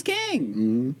that's why he's king.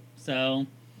 Mm-hmm. So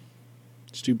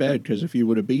It's too bad, because if you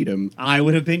would have beat him, I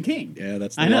would have been king. yeah,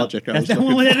 that's the I know. logic I That's was the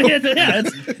looking one for. yeah,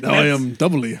 Now I am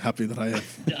doubly happy that I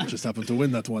have just happened to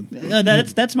win that one.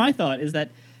 that's my thought. Is that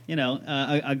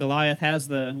a Goliath has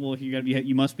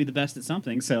you must be the best at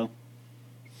something. So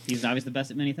he's obviously the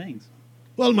best at many things.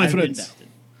 Well, my I've been friends, bested.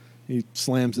 he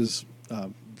slams his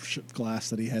glass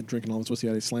that he had drinking all this whiskey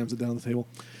out. He slams it down on the table.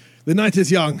 The night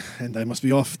is young, and I must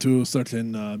be off to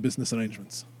certain business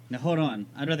arrangements. Now hold on.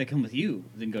 I'd rather come with you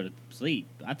than go to sleep.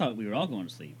 I thought we were all going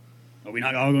to sleep. Are we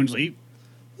not all going to sleep?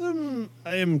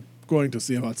 I am going to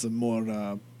see about some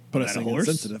more pressing and horse?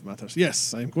 sensitive matters.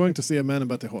 Yes, I am going to see a man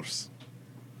about a horse.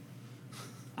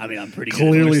 I mean, I'm pretty good at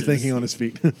Clearly horses. thinking on his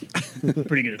feet.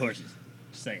 Pretty good at horses.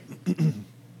 Just saying.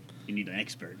 You need an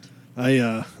expert.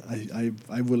 I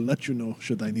will let you know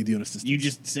should I need your assistance. You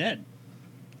just said.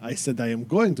 I said I am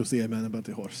going to see a man about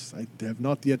a horse. I have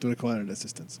not yet required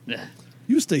assistance. Ugh.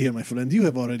 You stay here, my friend. You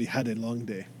have already had a long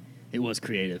day. It was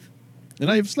creative. And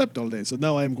I have slept all day, so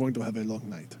now I am going to have a long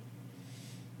night.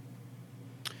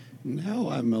 Now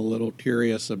I'm a little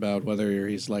curious about whether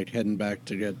he's like heading back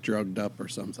to get drugged up or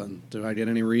something. Do I get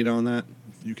any read on that?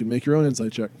 You can make your own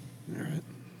insight check. All right.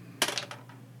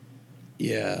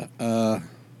 Yeah,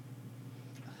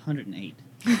 108.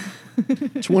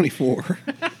 24.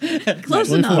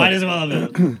 Close enough. Might as well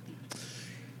have been.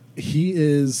 He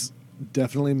is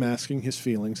definitely masking his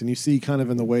feelings, and you see kind of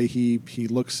in the way he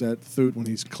looks at Thoot when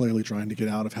he's clearly trying to get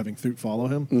out of having Thoot follow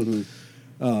him.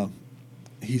 Mm-hmm.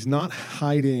 He's not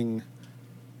hiding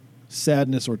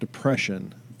sadness or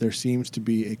depression. There seems to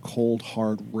be a cold,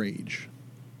 hard rage.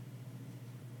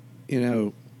 You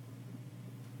know,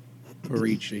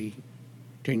 Horichi,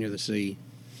 King of the Sea,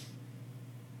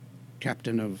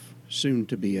 captain of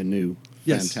soon-to-be a new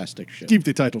Yes. fantastic ship. Keep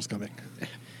the titles coming.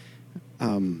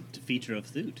 To feature of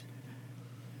Thoot.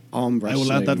 Arm I wrestling.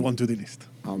 will add that one to the list.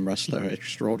 Arm wrestler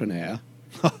extraordinaire.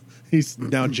 He's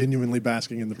now genuinely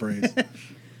basking in the praise.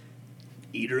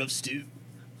 Eater of stew.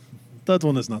 That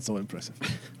one is not so impressive.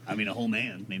 I mean, a whole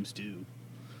man named Stew.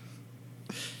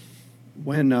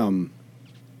 When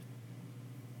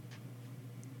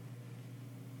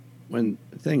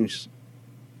things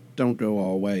don't go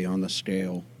our way on the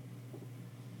scale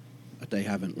that they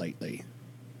haven't lately,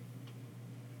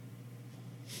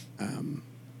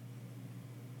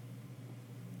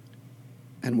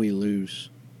 and we lose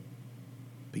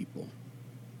people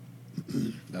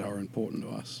that are important to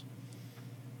us.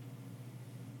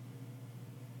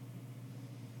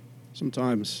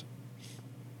 Sometimes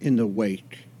in the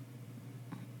wake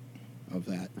of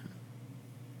that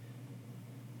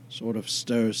sort of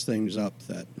stirs things up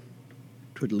that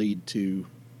could lead to,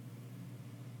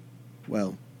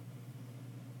 well,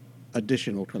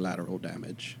 additional collateral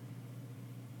damage.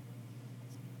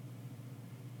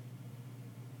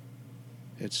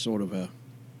 It's sort of a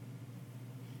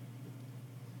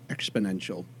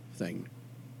exponential thing.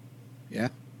 Yeah?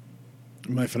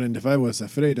 My friend, if I was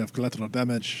afraid of collateral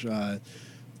damage,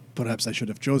 perhaps I should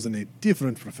have chosen a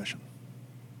different profession.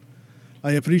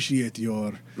 I appreciate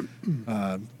your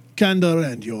candor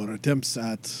and your attempts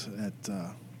at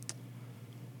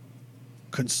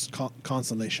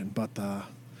consolation, but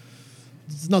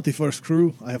it's not the first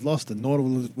crew I have lost, and nor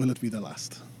will it be the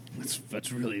last.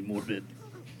 That's really morbid.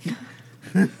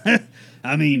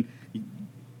 I mean,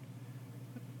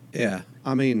 Yeah,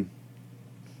 I mean,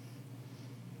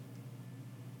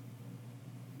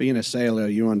 being a sailor,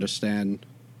 you understand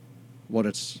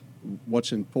what's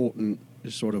important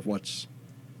is sort of what's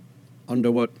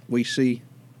under what we see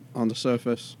on the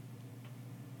surface,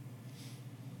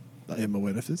 I am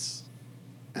aware of this.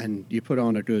 and you put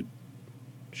on a good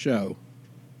show,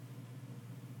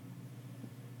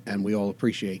 and we all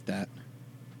appreciate that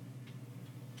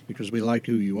because we like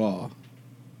who you are.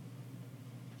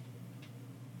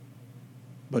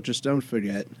 But just don't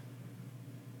forget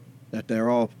that there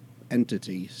are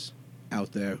entities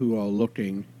out there who are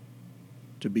looking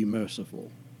to be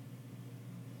merciful.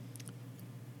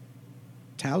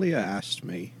 Talia asked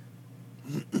me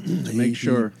to make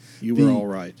sure you were all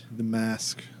right. The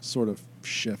mask sort of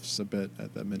shifts a bit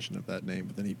at the mention of that name,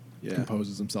 but then he Yeah.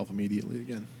 composes himself immediately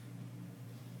again.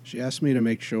 She asked me to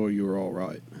make sure you were all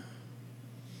right.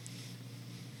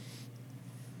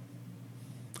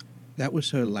 That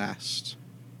was her last.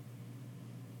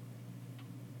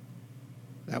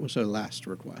 That was her last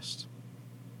request.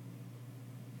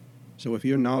 So if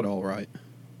you're not all right,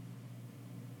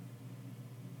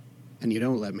 and you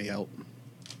don't let me help,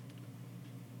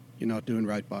 you're not doing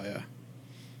right by her.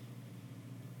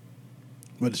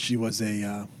 Well, she was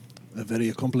a very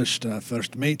accomplished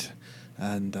first mate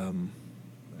and a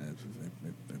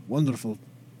wonderful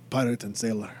pirate and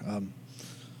sailor.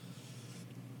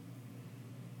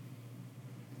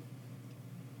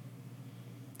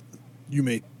 You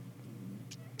may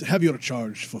have your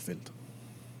charge fulfilled.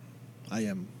 I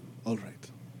am all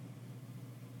right.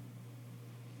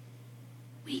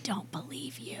 We don't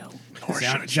believe you.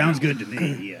 Sounds good to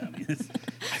me. Yeah. I mean,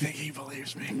 I think he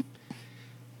believes me.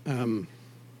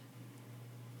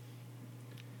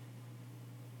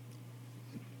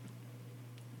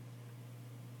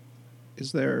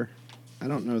 Is there... I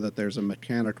don't know that there's a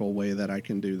mechanical way that I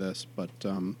can do this, but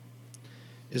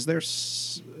is there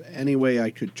any way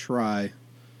I could try...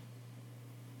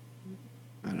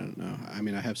 I don't know. I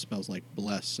mean, I have spells like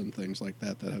Bless and things like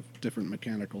that that have different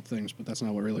mechanical things, but that's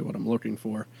not really what I'm looking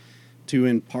for. To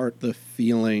impart the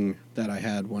feeling that I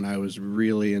had when I was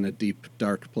really in a deep,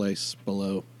 dark place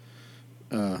below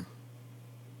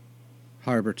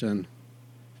Harborton,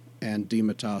 and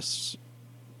Dematos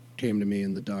came to me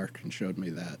in the dark and showed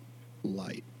me that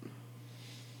light.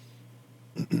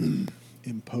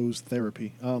 Imposed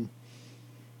therapy. Not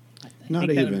think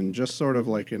that- even, just sort of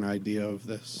like an idea of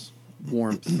this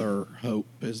warmth or hope.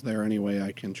 Is there any way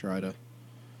I can try to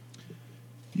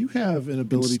You have an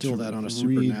ability instill to that on a read-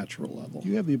 supernatural level?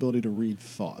 You have the ability to read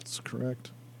thoughts, correct?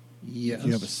 Yes.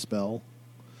 You have a spell.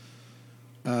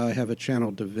 I have a channel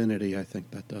divinity, I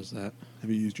think that does that. Have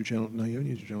you used your channel? No, you haven't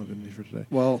used your channel divinity for today.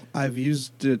 Well, I've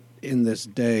used it in this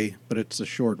day, but it's a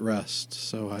short rest,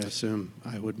 so I assume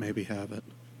I would maybe have it.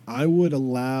 I would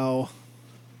allow,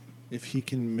 if he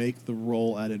can make the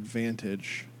roll at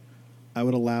advantage, I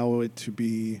would allow it to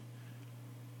be,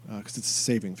 because it's a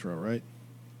saving throw, right?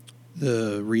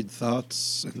 The read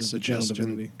thoughts and The channel suggestion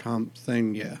divinity. comp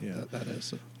thing, yeah, Yeah. that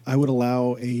is it. I would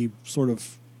allow a sort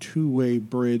of two-way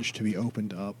bridge to be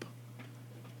opened up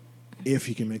if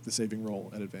he can make the saving roll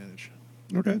at advantage.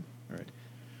 Okay, All right.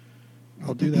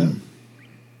 I'll do that.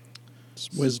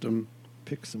 It's wisdom,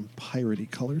 Pick some piratey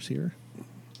colors here.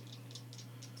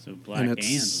 so black and it's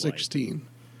white. 16.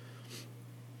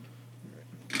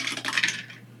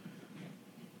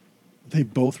 They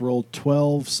both rolled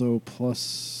 12, so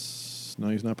plus... No,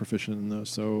 he's not proficient in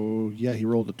those. So, yeah, he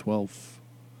rolled a 12.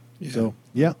 Yeah. So,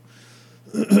 yeah.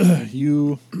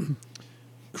 You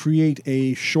create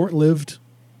a short-lived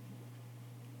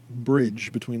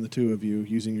bridge between the two of you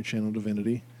using your channel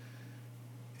divinity.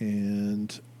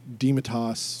 And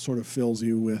Dematos sort of fills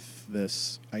you with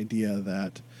this idea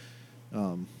that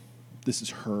this is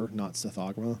her, not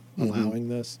Sethagma, allowing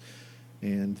this,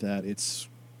 and that it's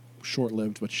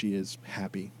short-lived, but she is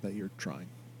happy that you're trying.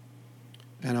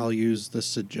 And I'll use the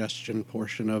suggestion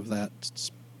portion of that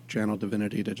channel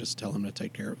divinity to just tell him to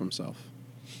take care of himself.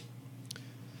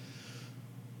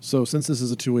 So since this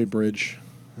is a two-way bridge,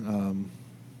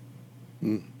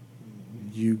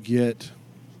 you get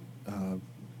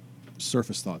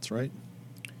surface thoughts, right?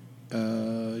 Yeah.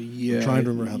 I'm trying to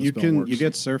remember how the you spell can works. You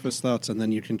get surface thoughts, and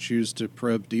then you can choose to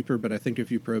probe deeper. But I think if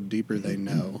you probe deeper, they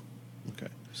know. Okay.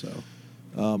 So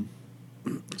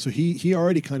So he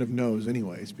already kind of knows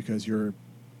anyways because you're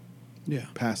yeah.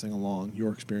 passing along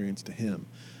your experience to him.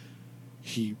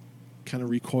 He kind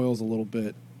of recoils a little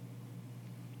bit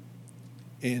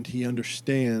and he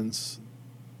understands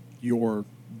your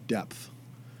depth.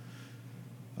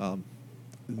 The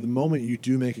moment you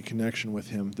do make a connection with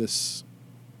him, this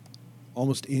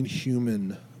almost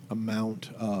inhuman amount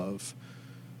of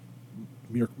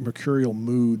mercurial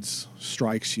moods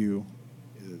strikes you.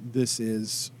 This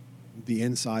is the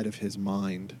inside of his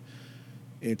mind.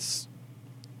 It's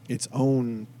its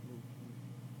own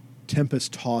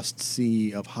tempest-tossed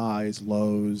sea of highs,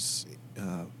 lows,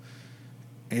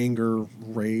 anger,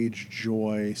 rage,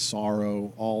 joy,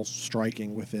 sorrow, all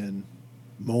striking within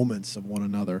moments of one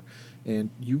another.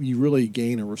 And you really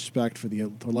gain a respect for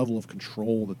the level of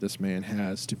control that this man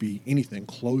has to be anything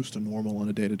close to normal on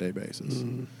a day-to-day basis.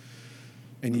 Mm-hmm.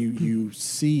 And you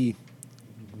see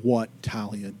what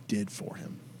Talia did for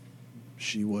him.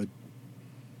 She would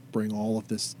bring all of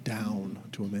this down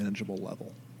to a manageable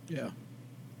level. Yeah.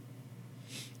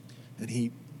 And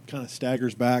he kind of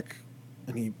staggers back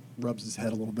and he rubs his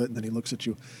head a little bit and then he looks at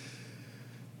you.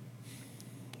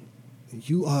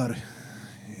 You are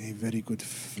a very good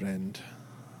friend.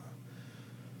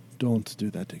 Don't do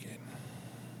that again.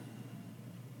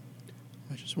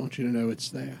 I just want you to know it's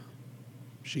there.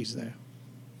 She's there.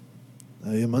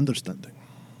 I am understanding.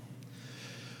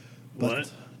 But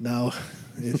What? now,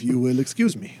 if you will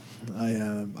excuse me,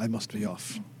 I must be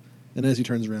off. And as he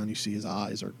turns around, you see his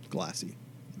eyes are glassy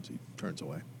as he turns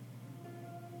away.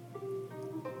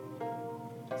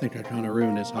 I think I kind of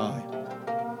ruined his high.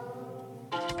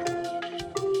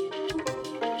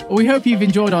 We hope you've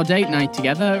enjoyed our date night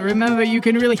together. Remember, you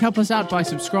can really help us out by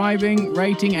subscribing,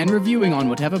 rating, and reviewing on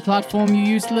whatever platform you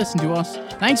use to listen to us.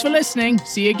 Thanks for listening.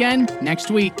 See you again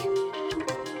next week.